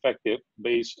not effective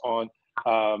based on,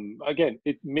 again,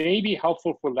 it may be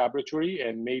helpful for laboratory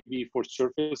and maybe for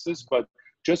surfaces, but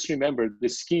just remember the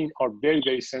skin are very,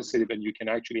 very sensitive and you can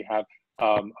actually have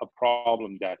a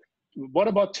problem that. What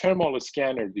about thermal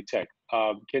scanner detect?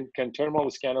 Can thermal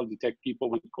scanner detect people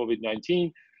with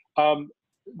COVID-19?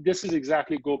 This is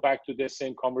exactly go back to the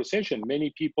same conversation.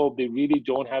 Many people, they really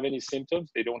don't have any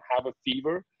symptoms. They don't have a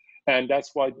fever. And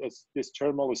that's why this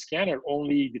thermal scanner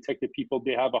only detect the people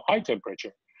they have a high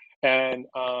temperature. And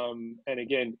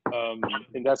again,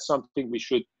 and that's something we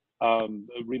should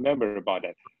remember about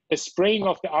that. A spraying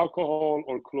of the alcohol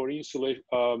or chlorine solution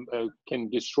can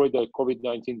destroy the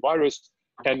COVID-19 virus.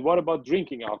 And what about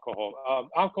drinking alcohol?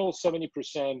 Alcohol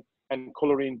 70% and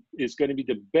chlorine is going to be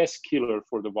the best killer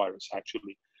for the virus,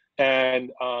 actually.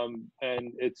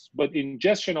 But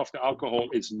ingestion of the alcohol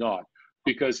is not,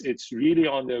 because it's really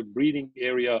on the breathing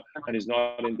area and is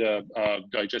not in the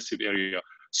digestive area.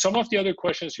 Some of the other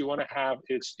questions you want to have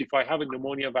is, if I have a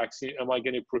pneumonia vaccine, am I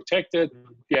going to protect it?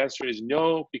 The answer is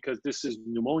no, because this is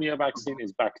pneumonia vaccine,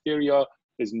 is bacteria,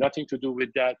 there's nothing to do with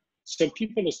that. Some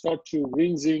people start to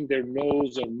rinsing their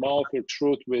nose or mouth or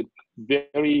throat with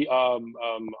very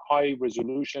high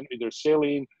resolution, either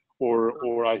saline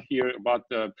or I hear about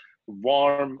the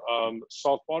warm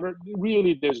salt water.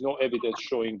 Really, there's no evidence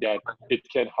showing that it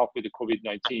can help with the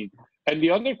COVID-19. And the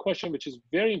other question, which is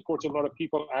very important, a lot of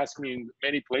people ask me in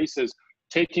many places,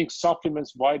 taking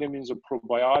supplements, vitamins, or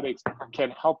probiotics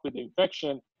can help with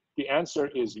infection. The answer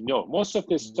is no. Most of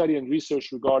the study and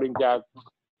research regarding that,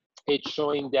 it's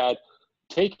showing that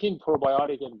taking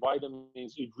probiotic and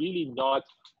vitamins is really not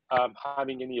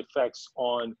having any effects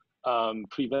on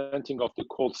preventing of the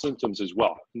cold symptoms as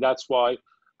well. And that's why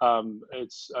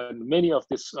many of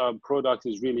this product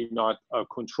is really not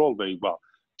controlled very well.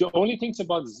 The only things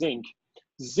about zinc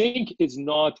is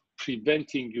not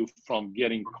preventing you from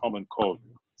getting common cold.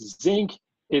 Zinc,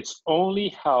 it's only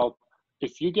help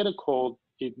if you get a cold,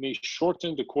 it may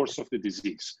shorten the course of the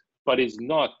disease, but it's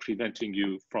not preventing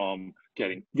you from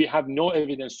getting. We have no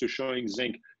evidence to showing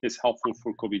zinc is helpful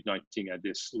for COVID-19 at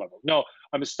this level. Now,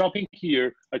 I'm stopping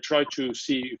here. I try to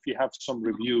see if you have some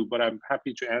review, but I'm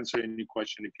happy to answer any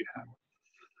question if you have.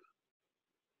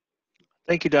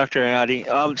 Thank you, Dr.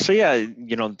 Ayati. So yeah,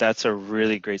 you know, that's a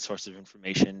really great source of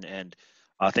information, and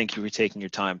thank you for taking your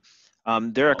time.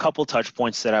 There are a couple touch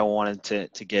points that I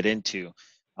wanted to get into.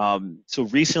 So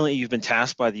recently, you've been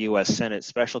tasked by the U.S. Senate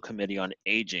Special Committee on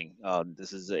Aging.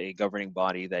 This is a governing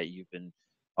body that you've been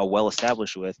well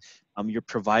established with. You're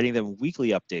providing them weekly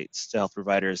updates to health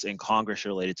providers in Congress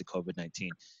related to COVID-19.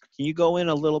 Can you go in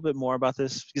a little bit more about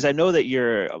this? Because I know that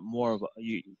you're more of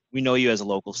we know you as a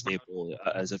local staple,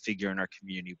 as a figure in our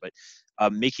community, but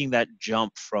making that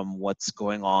jump from what's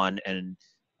going on and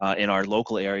in our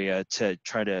local area to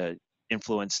try to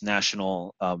influence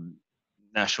national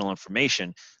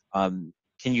information. Can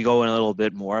you go in a little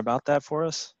bit more about that for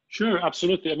us? Sure,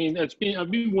 absolutely. I mean,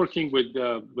 I've been working with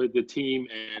the team,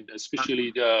 and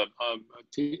especially the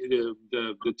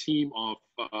team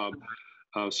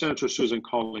of Senator Susan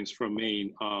Collins from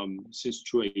Maine since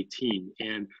 2018.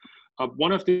 And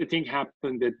one of the things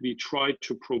happened that we tried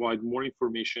to provide more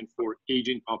information for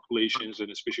aging populations and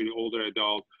especially older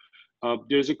adults.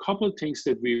 There's a couple of things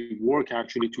that we work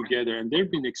actually together, and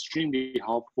they've been extremely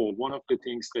helpful. One of the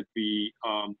things that we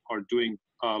are doing,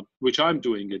 which I'm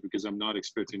doing it because I'm not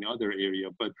expert in other area,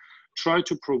 but try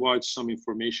to provide some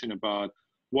information about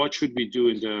what should we do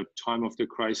in the time of the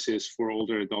crisis for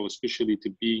older adults, especially to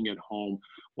being at home.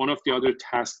 One of the other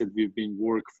tasks that we've been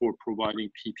work for providing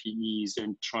PPEs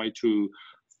and try to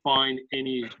find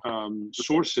any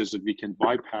sources that we can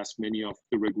bypass many of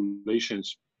the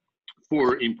regulations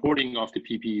for importing of the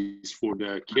PPEs for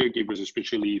the caregivers,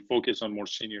 especially focus on more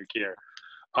senior care.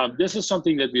 This is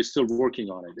something that we're still working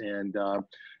on it.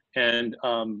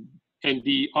 And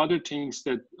the other things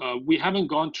that we haven't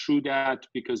gone through that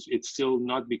because it's still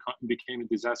not became a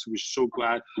disaster. We're so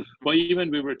glad. But even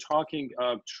we were talking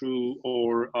through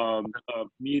our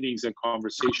meetings and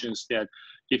conversations that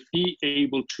if we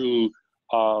able to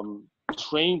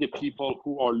train the people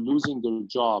who are losing their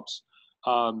jobs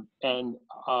and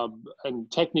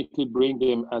technically bring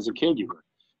them as a caregiver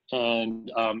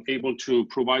and able to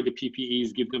provide the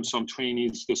PPEs, give them some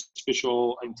trainings, the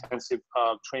special intensive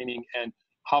training, and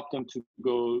help them to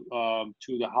go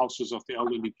to the houses of the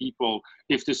elderly people.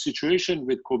 If the situation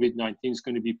with COVID-19 is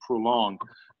going to be prolonged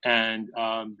and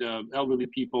the elderly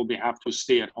people, they have to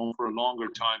stay at home for a longer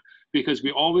time, because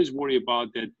we always worry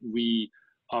about that we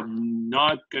are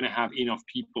not going to have enough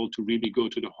people to really go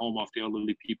to the home of the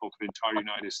elderly people for the entire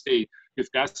United States, if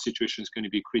that situation is going to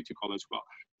be critical as well.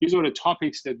 These are the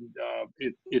topics that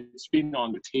it's been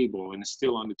on the table and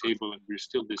still on the table, and we're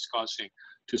still discussing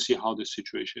to see how the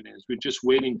situation is. We're just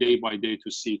waiting day by day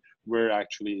to see where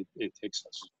actually it takes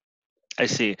us. I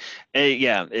see.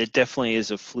 Yeah, it definitely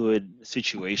is a fluid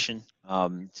situation.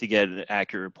 To get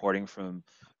accurate reporting from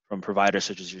providers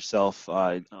such as yourself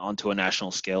onto a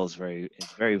national scale is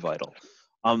very vital.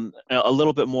 A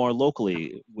little bit more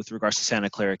locally with regards to Santa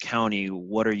Clara County,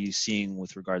 what are you seeing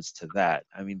with regards to that?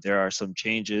 I mean, there are some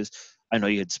changes. I know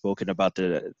you had spoken about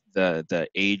the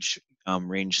age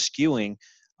range skewing,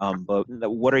 but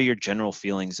what are your general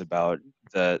feelings about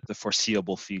the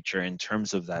foreseeable future in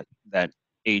terms of that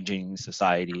aging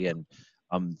society and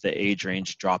the age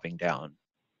range dropping down?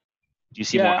 Do you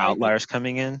see more outliers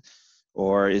coming in?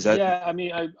 Or is that? Yeah, I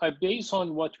mean, I based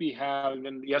on what we have,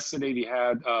 and yesterday we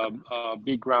had a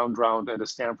big ground round at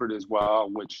Stanford as well,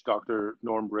 which Dr.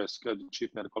 Norm Brisk, the Chief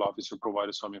Medical Officer,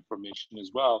 provided some information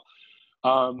as well.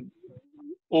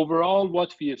 Overall,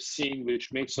 what we have seen,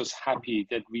 which makes us happy,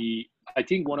 that I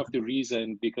think one of the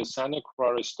reasons, because Santa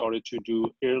Clara started to do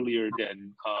earlier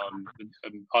than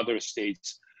other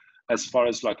states as far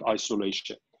as like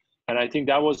isolation. And I think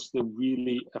that was the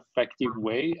really effective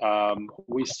way.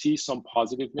 We see some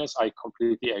positiveness. I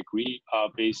completely agree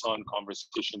based on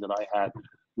conversation that I had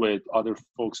with other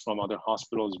folks from other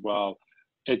hospitals as well.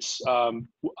 It's, I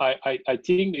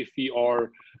think if we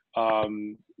are,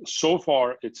 so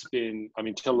far it's been, I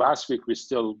mean, till last week, we're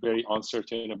still very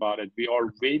uncertain about it. We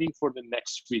are waiting for the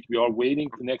next week. We are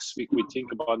waiting for next week. We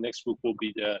think about next week will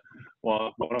be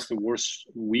one of the worst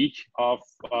week of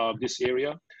this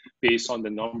area based on the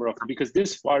number of, because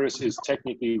this virus is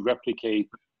technically replicate.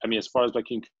 I mean, as far as like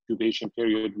incubation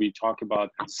period, we talk about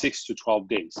 6 to 12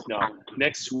 days. Now,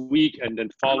 next week and then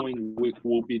following week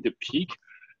will be the peak.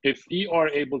 If we are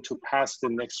able to pass the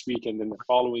next week and then the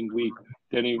following week,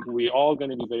 then we're all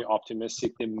going to be very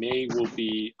optimistic. The May will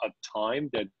be a time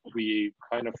that we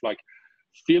kind of like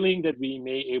feeling that we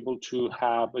may able to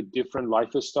have a different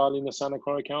lifestyle in the Santa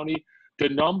Clara County. The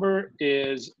number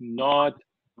is not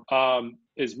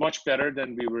is much better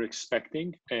than we were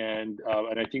expecting. And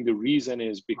I think the reason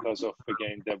is because of,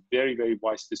 again, the very, very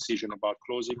wise decision about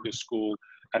closing the school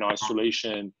and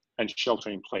isolation and shelter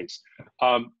in place.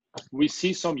 We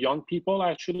see some young people,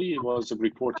 actually. It was a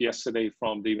report yesterday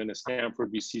from even Stanford.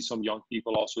 We see some young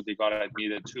people also, they got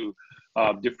admitted to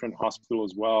different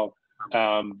hospitals as well.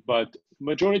 But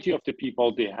majority of the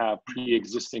people, they have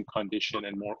pre-existing condition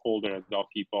and more older adult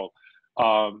people.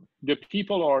 The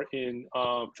people are in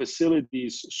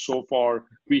facilities so far.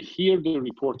 We hear the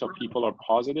report of people are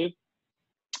positive,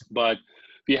 but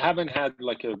we haven't had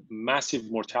like a massive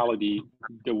mortality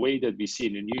the way that we see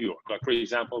in New York. Like, for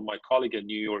example, my colleague in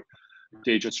New York,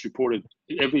 they just reported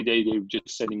every day, they're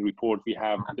just sending report. We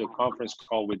have the conference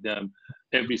call with them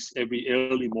every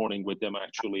early morning with them.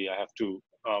 Actually, I have to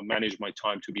manage my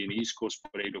time to be in the East Coast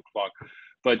for 8 o'clock.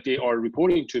 But they are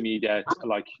reporting to me that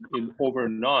like in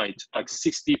overnight, like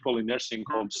 6 people in nursing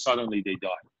homes, suddenly they die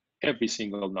every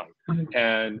single night.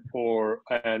 And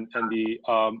the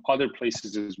other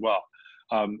places as well.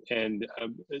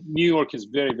 New York is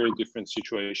very, very different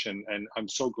situation. And I'm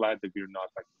so glad that we're not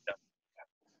like that.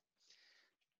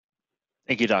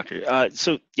 Thank you, Doctor.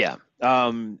 So yeah,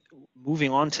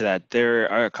 moving on to that,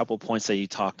 there are a couple points that you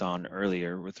talked on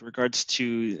earlier with regards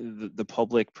to the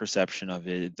public perception of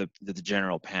it, the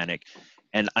general panic.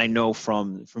 And I know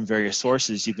from various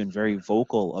sources, you've been very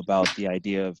vocal about the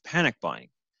idea of panic buying.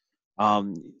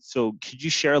 So could you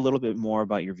share a little bit more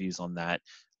about your views on that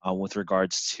with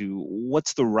regards to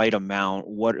what's the right amount,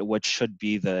 what should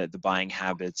be the buying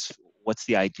habits, what's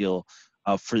the ideal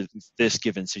for this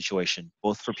given situation,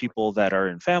 both for people that are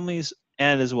in families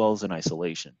and as well as in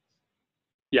isolation?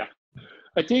 Yeah,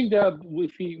 I think that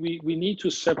we need to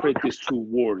separate these two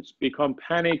words, become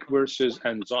panic versus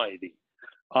anxiety.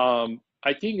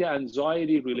 I think the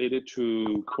anxiety related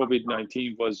to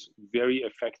COVID-19 was very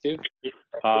effective.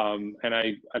 And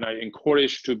I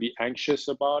encourage to be anxious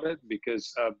about it,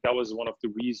 because that was one of the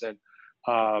reasons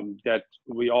that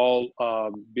we all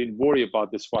been worried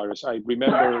about this virus. I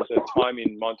remember the time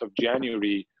in month of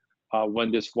January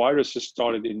when this virus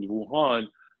started in Wuhan.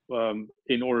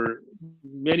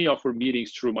 Many of our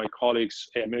meetings through my colleagues,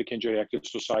 American Geriatric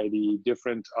Society,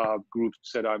 different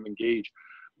groups that I'm engaged,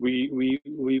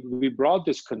 we brought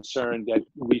this concern that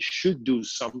we should do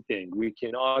something. We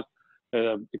cannot,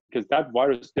 because that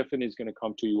virus definitely is going to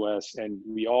come to US, and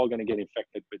we all going to get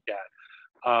infected with that.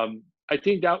 I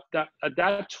think that at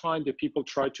that time, the people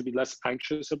tried to be less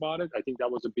anxious about it. I think that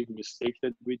was a big mistake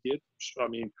that we did. I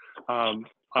mean,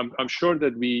 I'm sure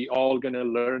that we all going to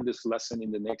learn this lesson in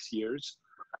the next years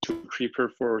to prepare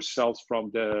for ourselves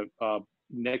from the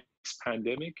next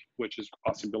pandemic, which is a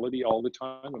possibility all the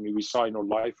time. I mean, we saw in our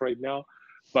life right now.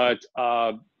 But,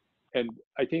 and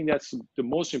I think that's the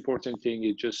most important thing,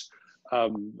 is just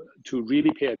to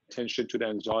really pay attention to the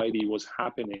anxiety was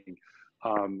happening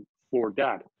for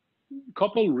that.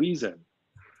 Couple reasons.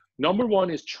 Number one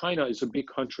is China is a big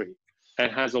country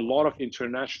and has a lot of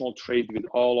international trade with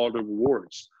all other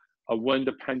worlds. When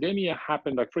the pandemic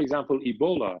happened, like for example,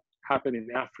 Ebola happened in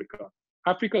Africa.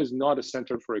 Africa is not a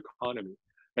center for economy.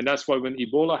 And that's why when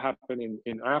Ebola happened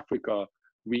in Africa,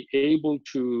 we able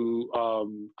to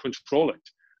control it,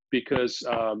 because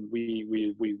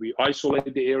we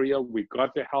isolated the area, we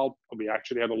got the help, we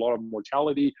actually had a lot of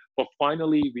mortality, but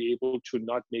finally we able to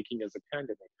not making as a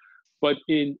pandemic. But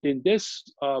in this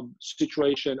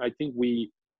situation, I think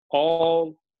we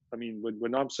all, I mean,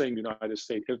 when I'm saying United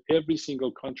States, every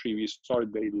single country, we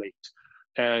started very late.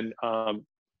 And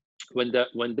when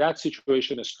that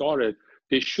situation started,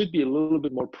 they should be a little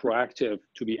bit more proactive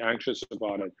to be anxious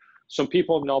about it. Some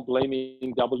people now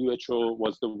blaming WHO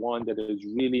was the one that is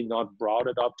really not brought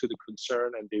it up to the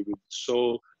concern, and they were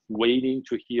so waiting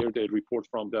to hear the report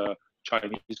from the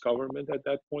Chinese government at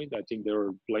that point. I think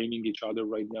they're blaming each other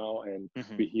right now, and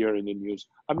we hear in the news.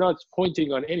 I'm not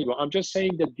pointing on anyone. I'm just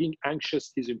saying that being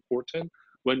anxious is important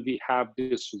when we have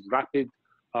this rapid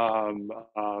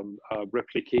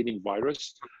replicating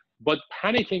virus. But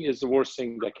panicking is the worst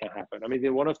thing that can happen. I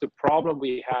mean, one of the problem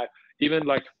we had, even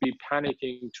like we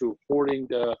panicking to hoarding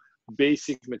the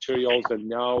basic materials, and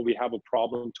now we have a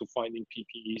problem to finding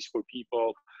PPEs for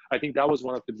people. I think that was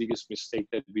one of the biggest mistakes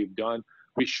that we've done.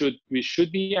 We should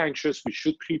be anxious. We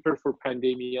should prepare for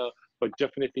pandemia, but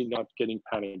definitely not getting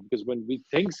panicked, because when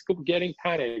things getting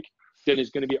panicked, then it's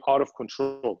going to be out of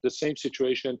control. The same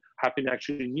situation happened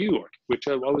actually in New York, which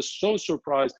I was so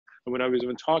surprised. And when I was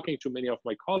even talking to many of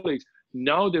my colleagues,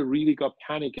 now they really got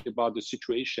panicked about the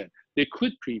situation. They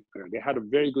could prepare. They had a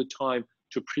very good time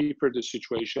to prepare the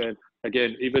situation.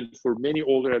 Again, even for many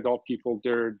older adult people,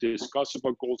 they're discuss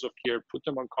about goals of care, put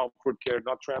them on comfort care,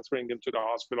 not transferring them to the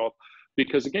hospital.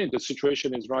 Because again, the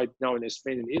situation is right now in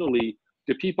Spain and Italy,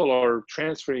 the people are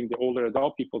transferring the older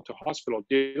adult people to hospital.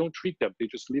 They don't treat them. They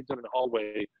just leave them in the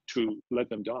hallway to let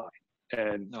them die.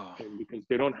 And because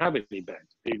they don't have any bed,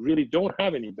 they really don't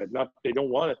have any bed. Not they don't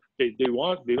want it. They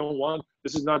don't want.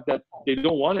 This is not that they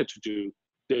don't want it to do.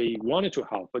 They wanted to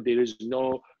help, but there is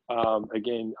no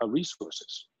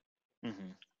resources.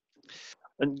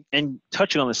 Mm-hmm. And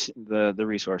touching on this, the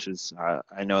resources,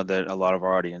 I know that a lot of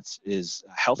our audience is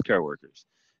healthcare workers.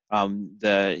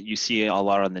 You see a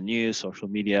lot on the news, social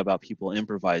media about people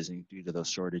improvising due to those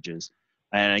shortages.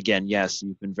 And again, yes,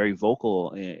 you've been very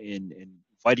vocal in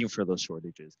fighting for those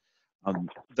shortages.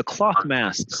 The cloth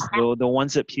masks, the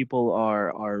ones that people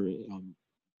are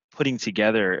putting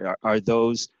together, are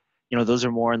those, those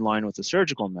are more in line with the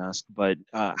surgical mask, but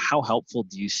how helpful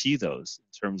do you see those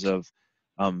in terms of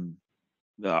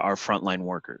our frontline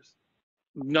workers?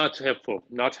 Not helpful,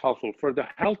 not helpful. For the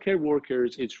healthcare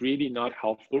workers, it's really not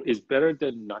helpful. It's better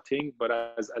than nothing, but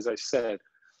as I said,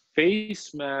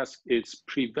 face mask, it's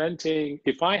preventing,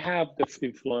 if I have the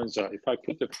influenza, if I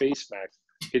put the face mask,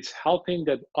 it's helping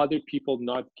that other people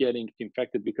not getting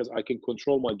infected because I can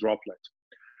control my droplet.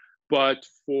 But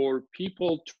for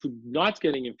people to not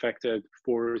getting infected,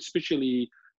 for especially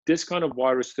this kind of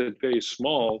virus that's very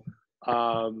small,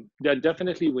 then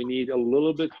definitely we need a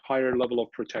little bit higher level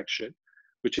of protection,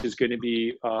 which is going to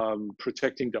be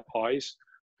protecting the eyes.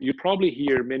 You probably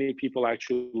hear many people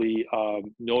actually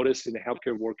notice in the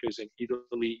healthcare workers in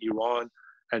Italy, Iran,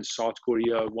 and South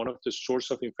Korea, one of the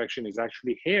source of infection is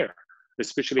actually hair,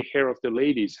 especially hair of the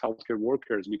ladies, healthcare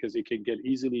workers, because it can get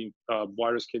easily,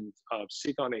 virus can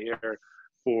sit on the hair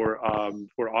for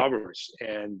hours,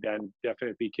 and then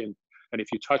definitely can, and if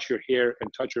you touch your hair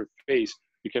and touch your face,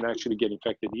 you can actually get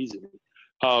infected easily.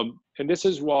 And this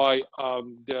is why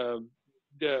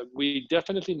we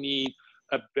definitely need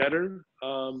a better,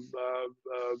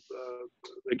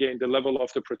 again, the level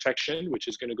of the protection, which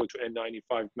is going to go to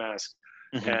N95 mask,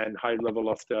 and high level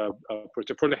of the for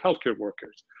the healthcare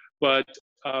workers. But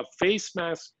face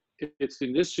mask, it's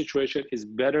in this situation is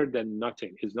better than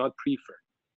nothing. Is not preferred.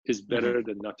 Is better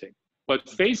than nothing. But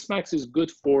face mask is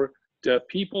good for the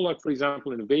people, like for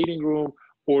example, in the waiting room,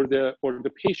 or the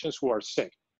patients who are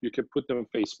sick. You can put them in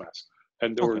face mask,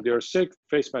 and they're sick.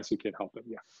 Face mask, you can help them.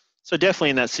 Yeah. So definitely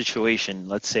in that situation,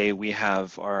 let's say we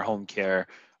have our home care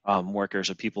workers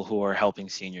or people who are helping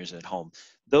seniors at home.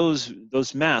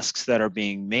 Those masks that are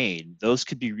being made, those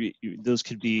could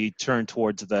be turned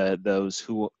towards those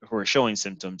who are showing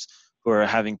symptoms, who are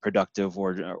having productive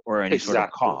or any sort of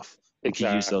cough. We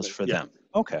could use those for them.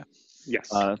 Okay.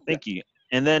 Yes. Thank you.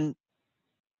 And then,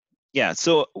 yeah.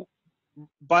 So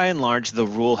by and large, the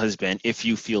rule has been if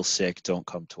you feel sick, don't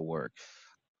come to work.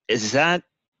 Is that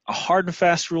a hard and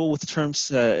fast rule with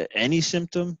terms any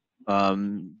symptom,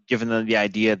 given the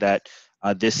idea that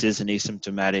this is an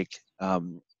asymptomatic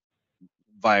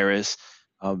virus?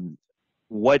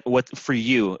 What for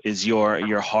you is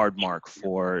your hard mark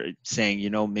for saying,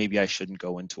 maybe I shouldn't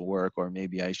go into work, or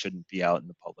maybe I shouldn't be out in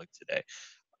the public today,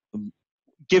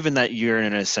 given that you're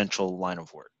in an essential line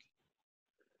of work?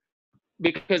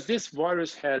 Because this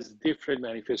virus has different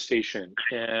manifestation,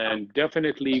 and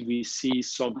definitely we see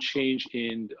some change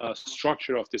in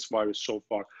structure of this virus so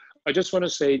far. I just want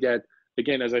to say that,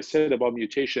 again, as I said about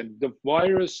mutation, the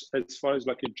virus, as far as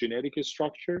like a genetic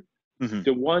structure,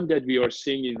 the one that we are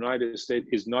seeing in the United States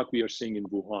is not we are seeing in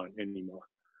Wuhan anymore.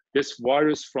 This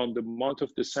virus from the month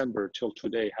of December till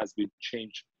today has been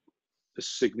changed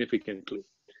significantly.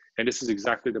 And this is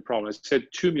exactly the problem. I said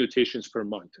 2 mutations per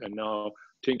month, and now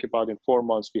think about in 4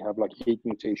 months, we have like 8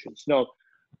 mutations. Now,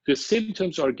 the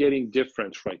symptoms are getting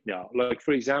different right now. Like,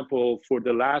 for example, for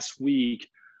the last week,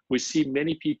 we see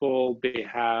many people, they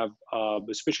have,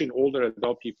 especially in older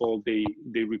adult people,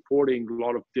 they're reporting a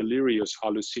lot of delirious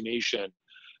hallucination,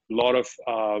 a lot of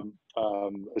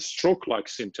stroke-like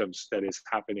symptoms that is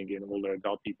happening in older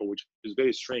adult people, which is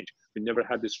very strange. We never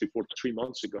had this report 3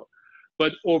 months ago.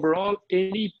 But overall,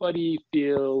 anybody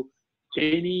feel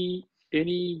any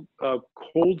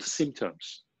cold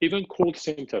symptoms, even cold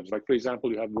symptoms, like for example,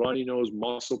 you have runny nose,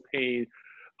 muscle pain,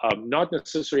 not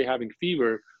necessarily having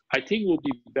fever, I think it will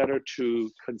be better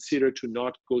to consider to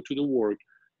not go to the work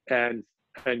and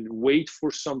wait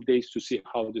for some days to see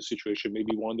how the situation,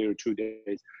 maybe 1 day or 2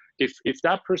 days. If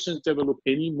that person's developed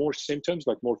any more symptoms,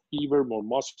 like more fever, more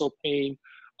muscle pain,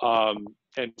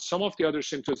 and some of the other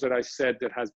symptoms that I said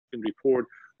that has been reported,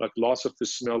 like loss of the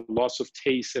smell, loss of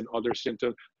taste, and other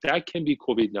symptoms, that can be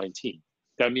COVID-19.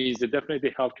 That means that definitely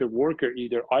the healthcare worker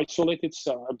either isolated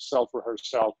himself or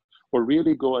herself, or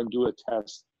really go and do a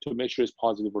test to make sure it's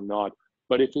positive or not.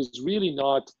 But if it's really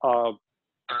not,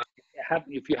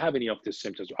 if you have any of these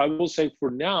symptoms, I will say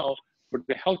for now, for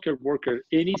the healthcare worker,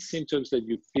 any symptoms that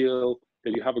you feel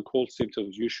that you have a cold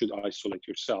symptoms, you should isolate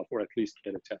yourself or at least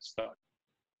get a test done.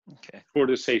 Okay. For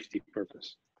the safety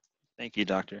purpose. Thank you,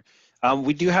 doctor.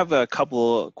 We do have a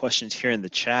couple of questions here in the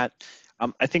chat.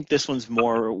 I think this one's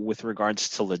more with regards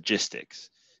to logistics.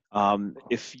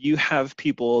 If you have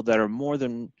people that are more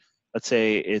than, let's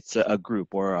say it's a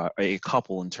group or a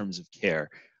couple in terms of care,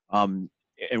 and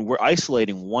we're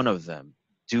isolating one of them,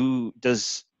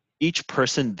 does each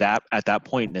person at that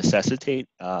point necessitate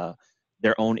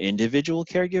their own individual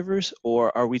caregivers,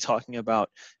 or are we talking about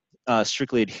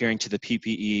strictly adhering to the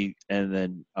PPE and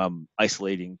then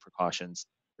isolating precautions,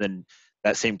 then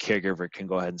that same caregiver can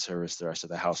go ahead and service the rest of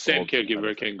the household? Same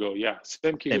caregiver can go, yeah.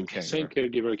 Same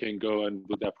caregiver can go and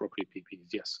with the appropriate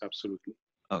PPEs. Yes, absolutely.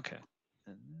 Okay.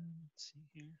 And then, let's see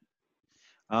here.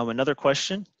 Another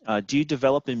question, do you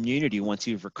develop immunity once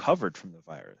you've recovered from the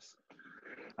virus?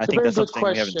 I think that's something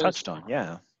we haven't touched on,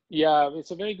 yeah. Yeah,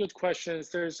 it's a very good question.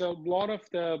 There's a lot of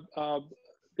the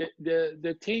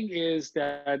thing is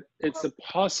that it's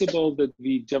possible that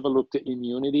we develop the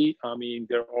immunity. I mean,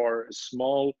 there are a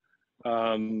small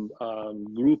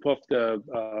group of the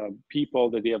people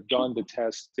that they have done the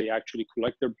test. They actually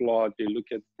collect their blood. They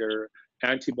look at their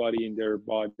antibody in their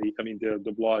body. I mean,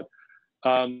 the blood.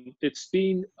 It's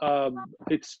been a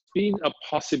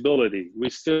possibility. We're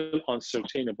still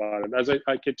uncertain about it. As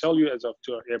I can tell you, as of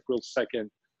April 2nd,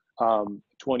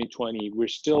 2020, we're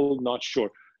still not sure.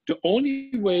 The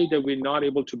only way that we're not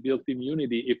able to build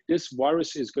immunity, if this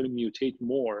virus is going to mutate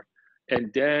more,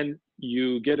 and then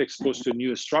you get exposed to a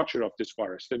new structure of this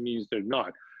virus, that means they're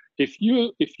not. If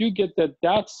you get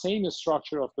that same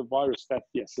structure of the virus, that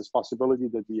yes, there's possibility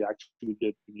that we actually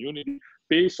get immunity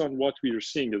based on what we are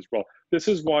seeing as well. This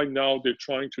is why now they're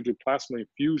trying to do plasma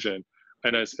infusion,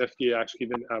 and as FDA actually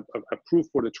even approved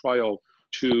for the trial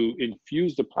to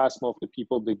infuse the plasma of the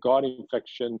people that got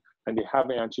infection and they have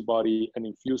an antibody and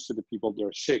infuse to the people that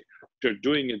are sick. They're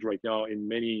doing it right now in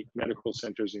many medical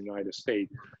centers in the United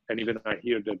States. And even I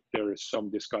hear that there is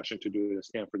some discussion to do it at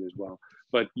Stanford as well.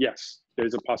 But yes,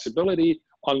 there's a possibility,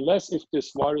 unless if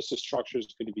this virus structure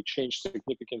is going to be changed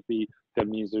significantly, that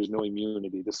means there's no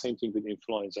immunity. The same thing with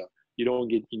influenza. You don't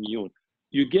get immune.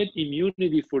 You get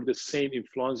immunity for the same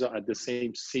influenza at the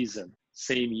same season,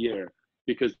 same year,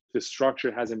 because the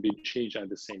structure hasn't been changed at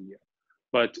the same year,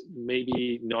 but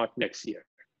maybe not next year.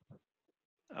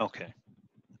 Okay.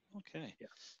 Okay. Yeah.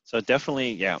 So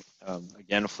definitely, yeah.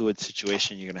 Again, a fluid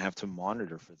situation. You're going to have to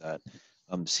monitor for that.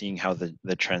 Seeing how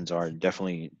the trends are.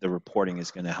 Definitely, the reporting is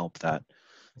going to help that.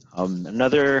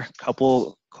 Another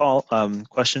couple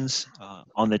questions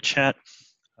on the chat.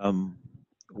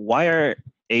 Why are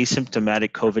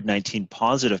asymptomatic COVID-19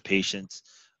 positive patients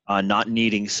not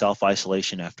needing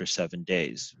self-isolation after 7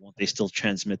 days? Won't they still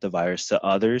transmit the virus to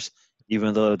others,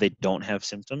 even though they don't have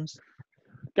symptoms?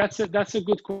 That's a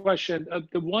good question.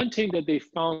 The one thing that they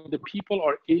found, the people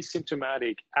are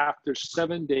asymptomatic after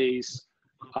 7 days.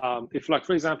 If, like,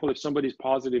 for example, if somebody's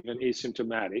positive and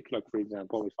asymptomatic, like, for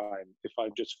example, if I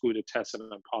just go to test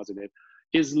and I'm positive,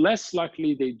 is less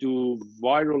likely they do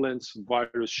virulence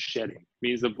virus shedding.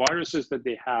 Means the viruses that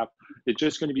they have, they're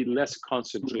just going to be less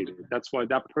concentrated. That's why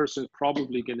that person is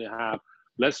probably going to have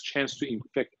less chance to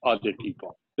infect other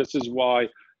people. This is why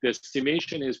the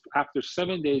estimation is after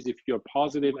 7 days, if you're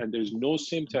positive and there's no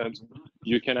symptoms,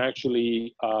 you can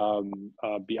actually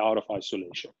be out of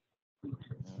isolation.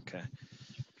 Okay.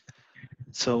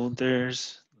 So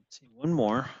there's, let's see, one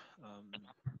more.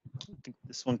 I think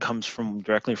this one comes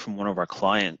directly from one of our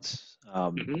clients.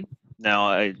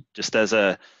 Now, I just as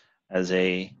a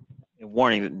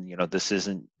warning, you know, this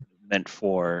isn't meant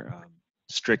for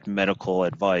strict medical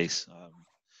advice,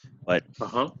 but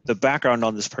the background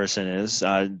on this person is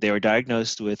they were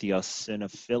diagnosed with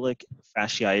eosinophilic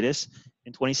fasciitis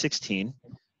in 2016.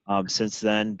 Since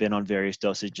then, been on various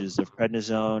dosages of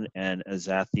prednisone and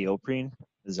azathioprine,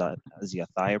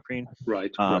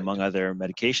 among other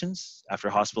medications. After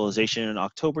hospitalization in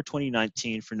October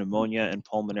 2019 for pneumonia and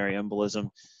pulmonary embolism,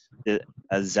 the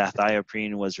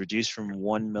azathioprine was reduced from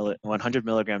 100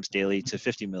 milligrams daily to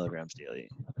 50 milligrams daily.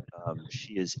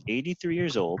 She is 83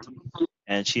 years old,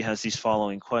 and she has these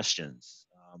following questions.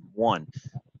 One,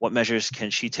 what measures can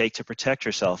she take to protect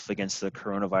herself against the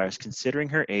coronavirus considering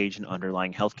her age and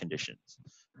underlying health conditions,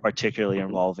 particularly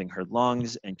involving her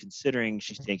lungs and considering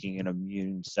she's taking an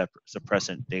immune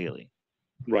suppressant daily?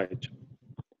 Right.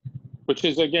 Which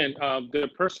is, again, the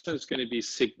person is going to be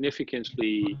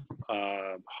significantly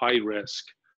high risk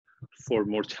for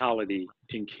mortality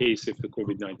in case if the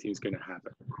COVID-19 is going to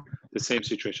happen. The same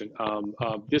situation.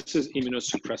 This is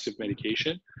immunosuppressive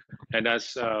medication, and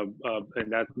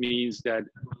that means that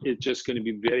it's just going to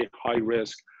be very high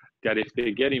risk that if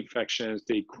they get infections,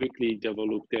 they quickly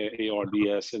develop the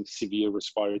ARDS and severe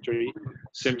respiratory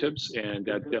symptoms, and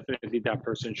that definitely that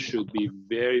person should be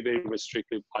very, very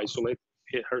restrictive, isolate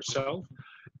herself,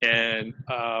 and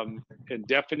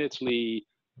definitely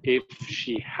if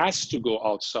she has to go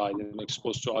outside and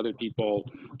exposed to other people,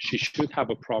 she should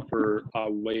have a proper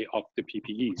way of the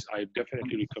PPEs. I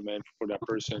definitely recommend for that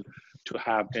person to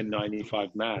have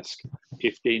N95 mask.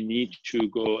 If they need to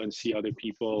go and see other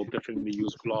people, definitely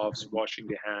use gloves, washing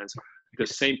their hands, the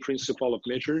same principle of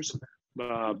measures,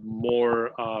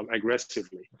 more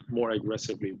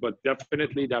aggressively, but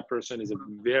definitely that person is a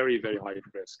very, very high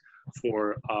risk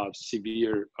for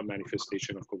severe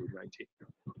manifestation of COVID-19.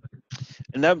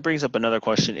 And that brings up another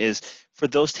question: is for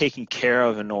those taking care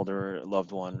of an older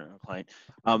loved one or client,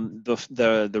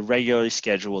 the regularly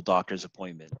scheduled doctor's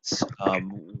appointments.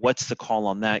 What's the call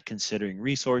on that, considering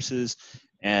resources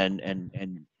and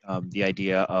the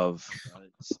idea of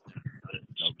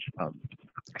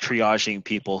triaging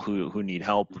people who need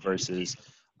help versus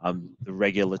the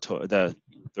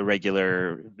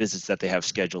regular visits that they have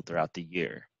scheduled throughout the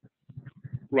year?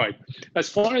 Right. As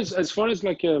far as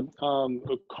like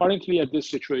currently at this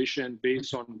situation,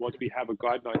 based on what we have a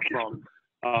guideline from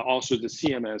also the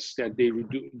CMS, that they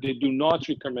do not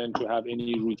recommend to have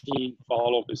any routine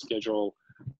follow-up schedule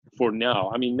for now.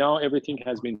 I mean, now everything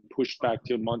has been pushed back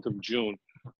till month of June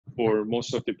for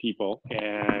most of the people,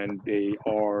 and they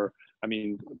are, I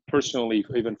mean, personally,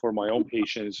 even for my own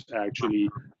patients, actually,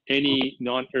 any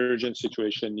non-urgent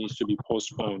situation needs to be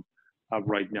postponed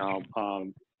right now.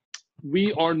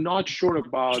 We are not sure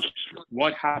about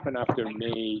what happened after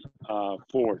May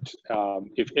 4th.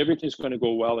 If everything's going to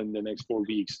go well in the next 4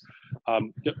 weeks,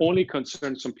 the only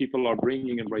concern some people are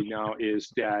bringing in right now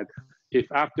is that if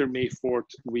after May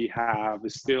 4th we have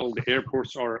still the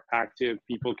airports are active,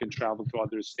 people can travel to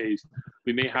other states,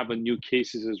 we may have a new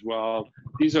cases as well.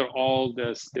 These are all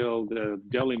still the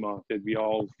dilemma that we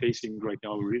all facing right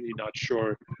now. We're really not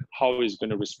sure how it's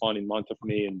going to respond in month of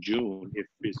May and June, if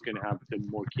it's going to have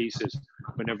more cases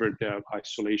whenever the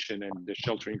isolation and the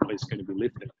shelter in place is going to be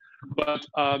lifted. But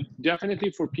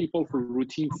definitely for people for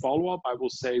routine follow-up, I will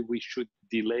say we should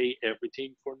delay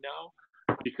everything for now,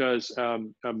 because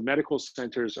medical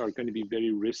centers are going to be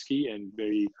very risky and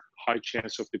very high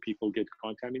chance of the people get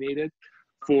contaminated.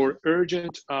 For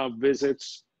urgent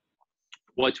visits,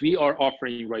 what we are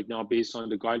offering right now based on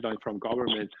the guideline from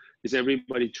government is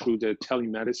everybody through the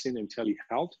telemedicine and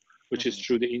telehealth, which is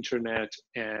through the internet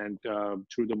and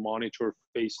through the monitor,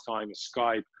 FaceTime,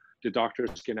 Skype. The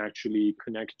doctors can actually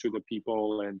connect to the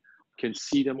people and can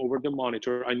see them over the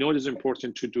monitor. I know it is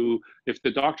important to do, if the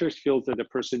doctor feels that the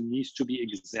person needs to be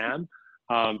examined,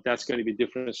 that's going to be a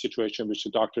different situation which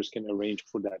the doctors can arrange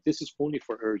for that. This is only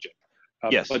for urgent.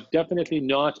 Yes. But definitely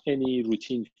not any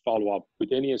routine follow-up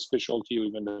with any specialty or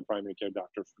even the primary care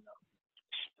doctor for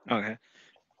now. Okay.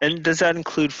 And does that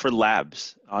include for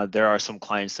labs? There are some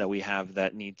clients that we have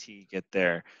that need to get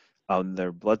their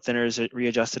blood thinners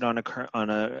readjusted on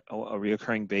a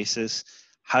reoccurring basis.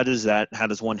 How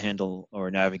does one handle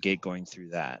or navigate going through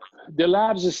that? The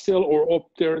labs is still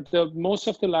most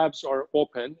of the labs are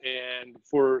open, and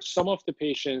for some of the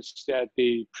patients that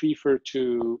they prefer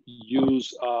to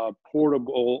use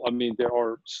portable, I mean, there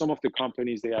are some of the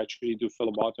companies, they actually do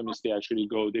phlebotomies,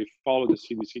 they follow the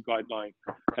CDC guideline,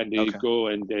 and they go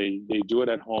and they do it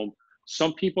at home.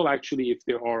 Some people actually, if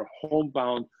they are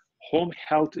homebound, home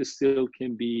health still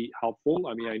can be helpful.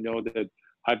 I mean, I know that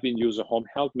I've been using home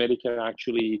health. Medicare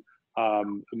actually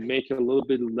make a little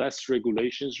bit less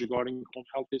regulations regarding home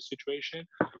health situation.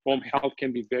 Home health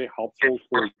can be very helpful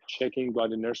for checking, by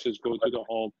the nurses go to the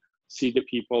home, see the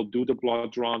people, do the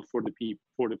blood drawn for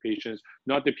the patients,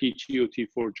 not the PTOT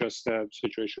for just the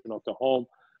situation of the home.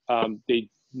 They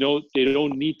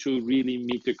don't need to really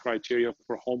meet the criteria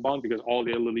for homebound, because all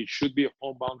the elderly should be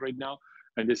homebound right now.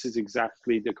 And this is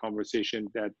exactly the conversation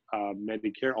that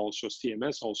Medicare, also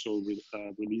CMS, also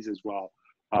released as well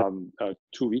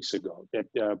 2 weeks ago.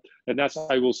 And that's,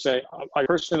 I will say, I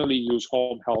personally use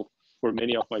home health for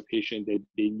many of my patients.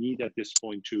 They need at this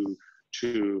point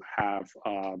to have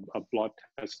a blood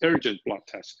test, urgent blood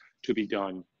test to be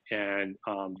done, and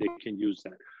they can use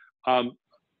that.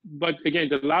 But again,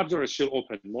 the labs are still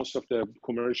open. Most of the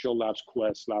commercial labs,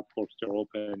 Quest, LabCorp, they're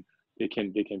open. They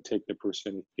can take the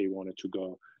person if they wanted to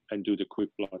go and do the quick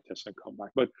blood test and come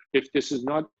back. But if this is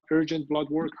not urgent blood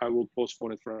work, I will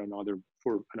postpone it for another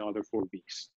 4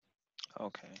 weeks.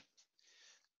 Okay.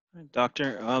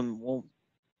 Doctor, well,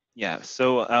 yeah,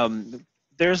 so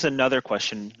there's another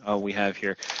question we have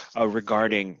here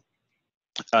regarding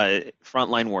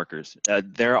frontline workers.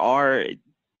 There are,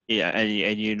 yeah,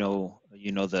 and you know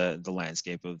the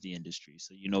landscape of the industry,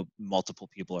 so you know multiple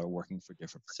people are working for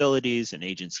different facilities and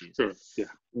agencies. Sure. Yeah.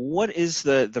 What is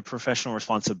the professional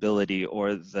responsibility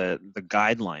or the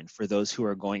guideline for those who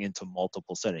are going into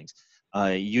multiple settings?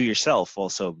 You yourself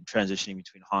also transitioning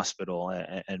between hospital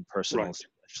and personal, Right.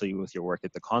 especially with your work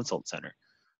at the consult center.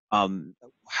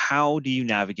 How do you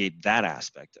navigate that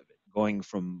aspect of it, going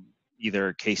from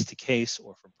either case to case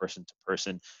or from person to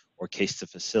person or case to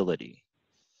facility?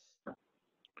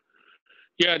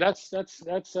 Yeah, that's a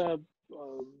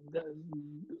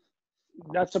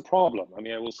problem. I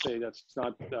mean, I will say that's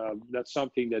not that's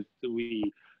something that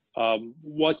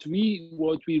what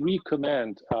we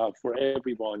recommend for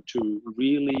everyone to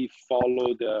really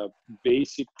follow the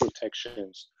basic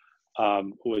protections,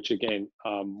 which again,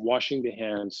 washing the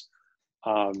hands.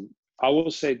 Um, I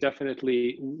will say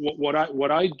definitely what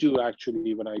I do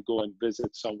actually when I go and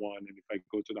visit someone, and if I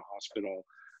go to the hospital,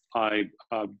 I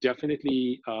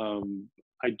definitely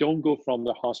I don't go from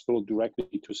the hospital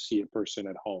directly to see a person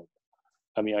at home.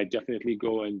 I mean, I definitely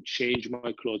go and change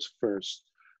my clothes first,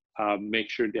 make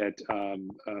sure that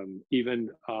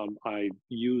even I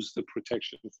use the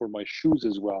protection for my shoes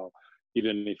as well,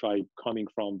 even if I'm coming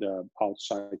from the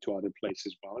outside to other places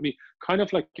as well. I mean, kind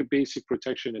of like a basic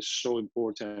protection is so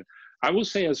important. I will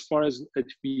say, as far as if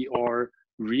we are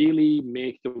really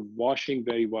make the washing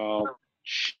very well,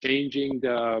 changing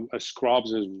the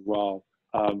scrubs as well,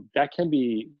 that can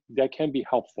be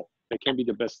helpful. That can be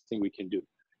the best thing we can do.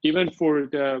 Even for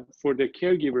the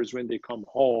caregivers when they come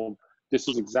home, this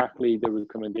is exactly the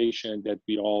recommendation that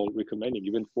we all recommending.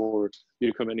 Even for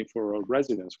recommending for our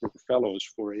residents, for fellows,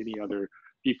 for any other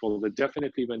people, that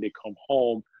definitely when they come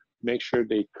home, make sure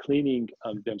they cleaning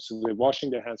them. So they're washing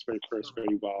their hands very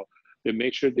well. They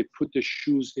make sure they put the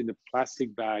shoes in the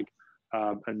plastic bag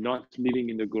and not leaving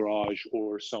in the garage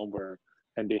or somewhere.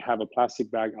 And they have a plastic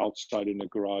bag outside in the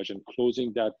garage and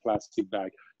closing that plastic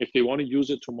bag. If they want to use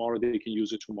it tomorrow, they can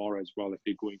use it tomorrow as well if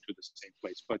they're going to the same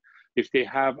place. But if they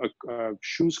have a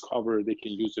shoes cover, they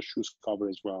can use the shoes cover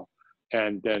as well.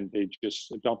 And then they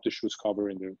just dump the shoes cover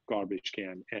in the garbage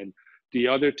can. And the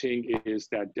other thing is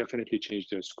that definitely change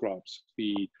their scrubs.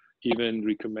 We even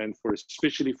recommend for,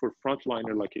 especially for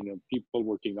frontliner, like people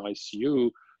working ICU,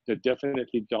 that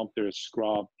definitely dump their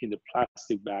scrub in the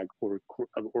plastic bag or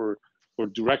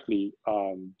directly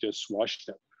just wash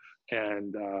them.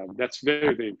 And that's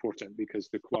very important because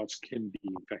the cloths can be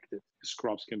infected. The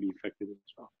scrubs can be infected as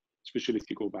well, especially if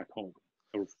you go back home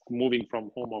or moving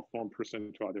from home of one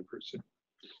person to other person.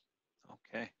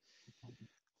 Okay.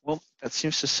 Well, that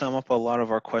seems to sum up a lot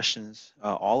of our questions,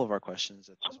 all of our questions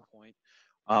at this point.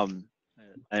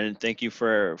 And thank you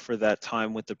for that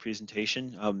time with the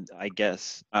presentation. I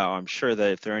guess I'm sure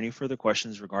that if there are any further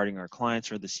questions regarding our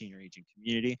clients or the senior aging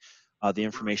community, the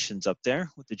information's up there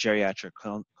with the Geriatric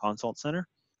Consult Center.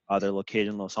 They're located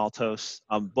in Los Altos.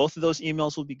 Both of those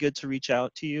emails will be good to reach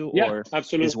out to you, Yeah, or is one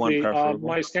absolutely. preferable?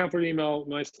 My Stanford email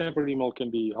can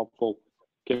be helpful,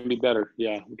 can be better.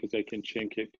 Yeah, because I can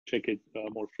check it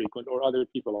more frequent, or other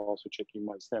people are also checking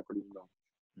my Stanford email.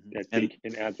 That they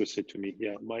can address it to me.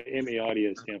 Yeah, my Ayati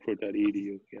is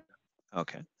Stanford.edu. Yeah.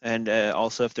 Okay. And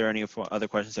also, if there are any other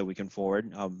questions that we can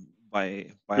forward, by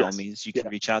all means, you can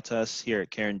reach out to us here at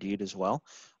CareIndeed as well,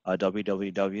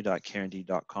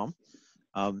 www.careindeed.com.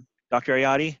 Dr.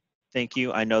 Ayati, thank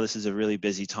you. I know this is a really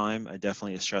busy time,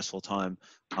 definitely a stressful time,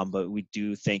 but we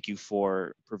do thank you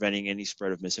for preventing any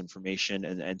spread of misinformation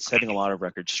and setting a lot of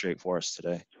records straight for us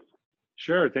today.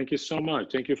 Sure. Thank you so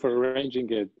much. Thank you for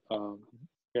arranging it.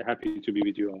 We're happy to be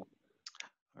with you all.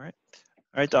 All right.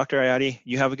 All right, Dr. Ayati,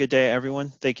 you have a good day,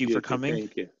 everyone. Thank you for coming,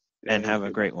 Thank you. and have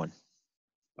a great one.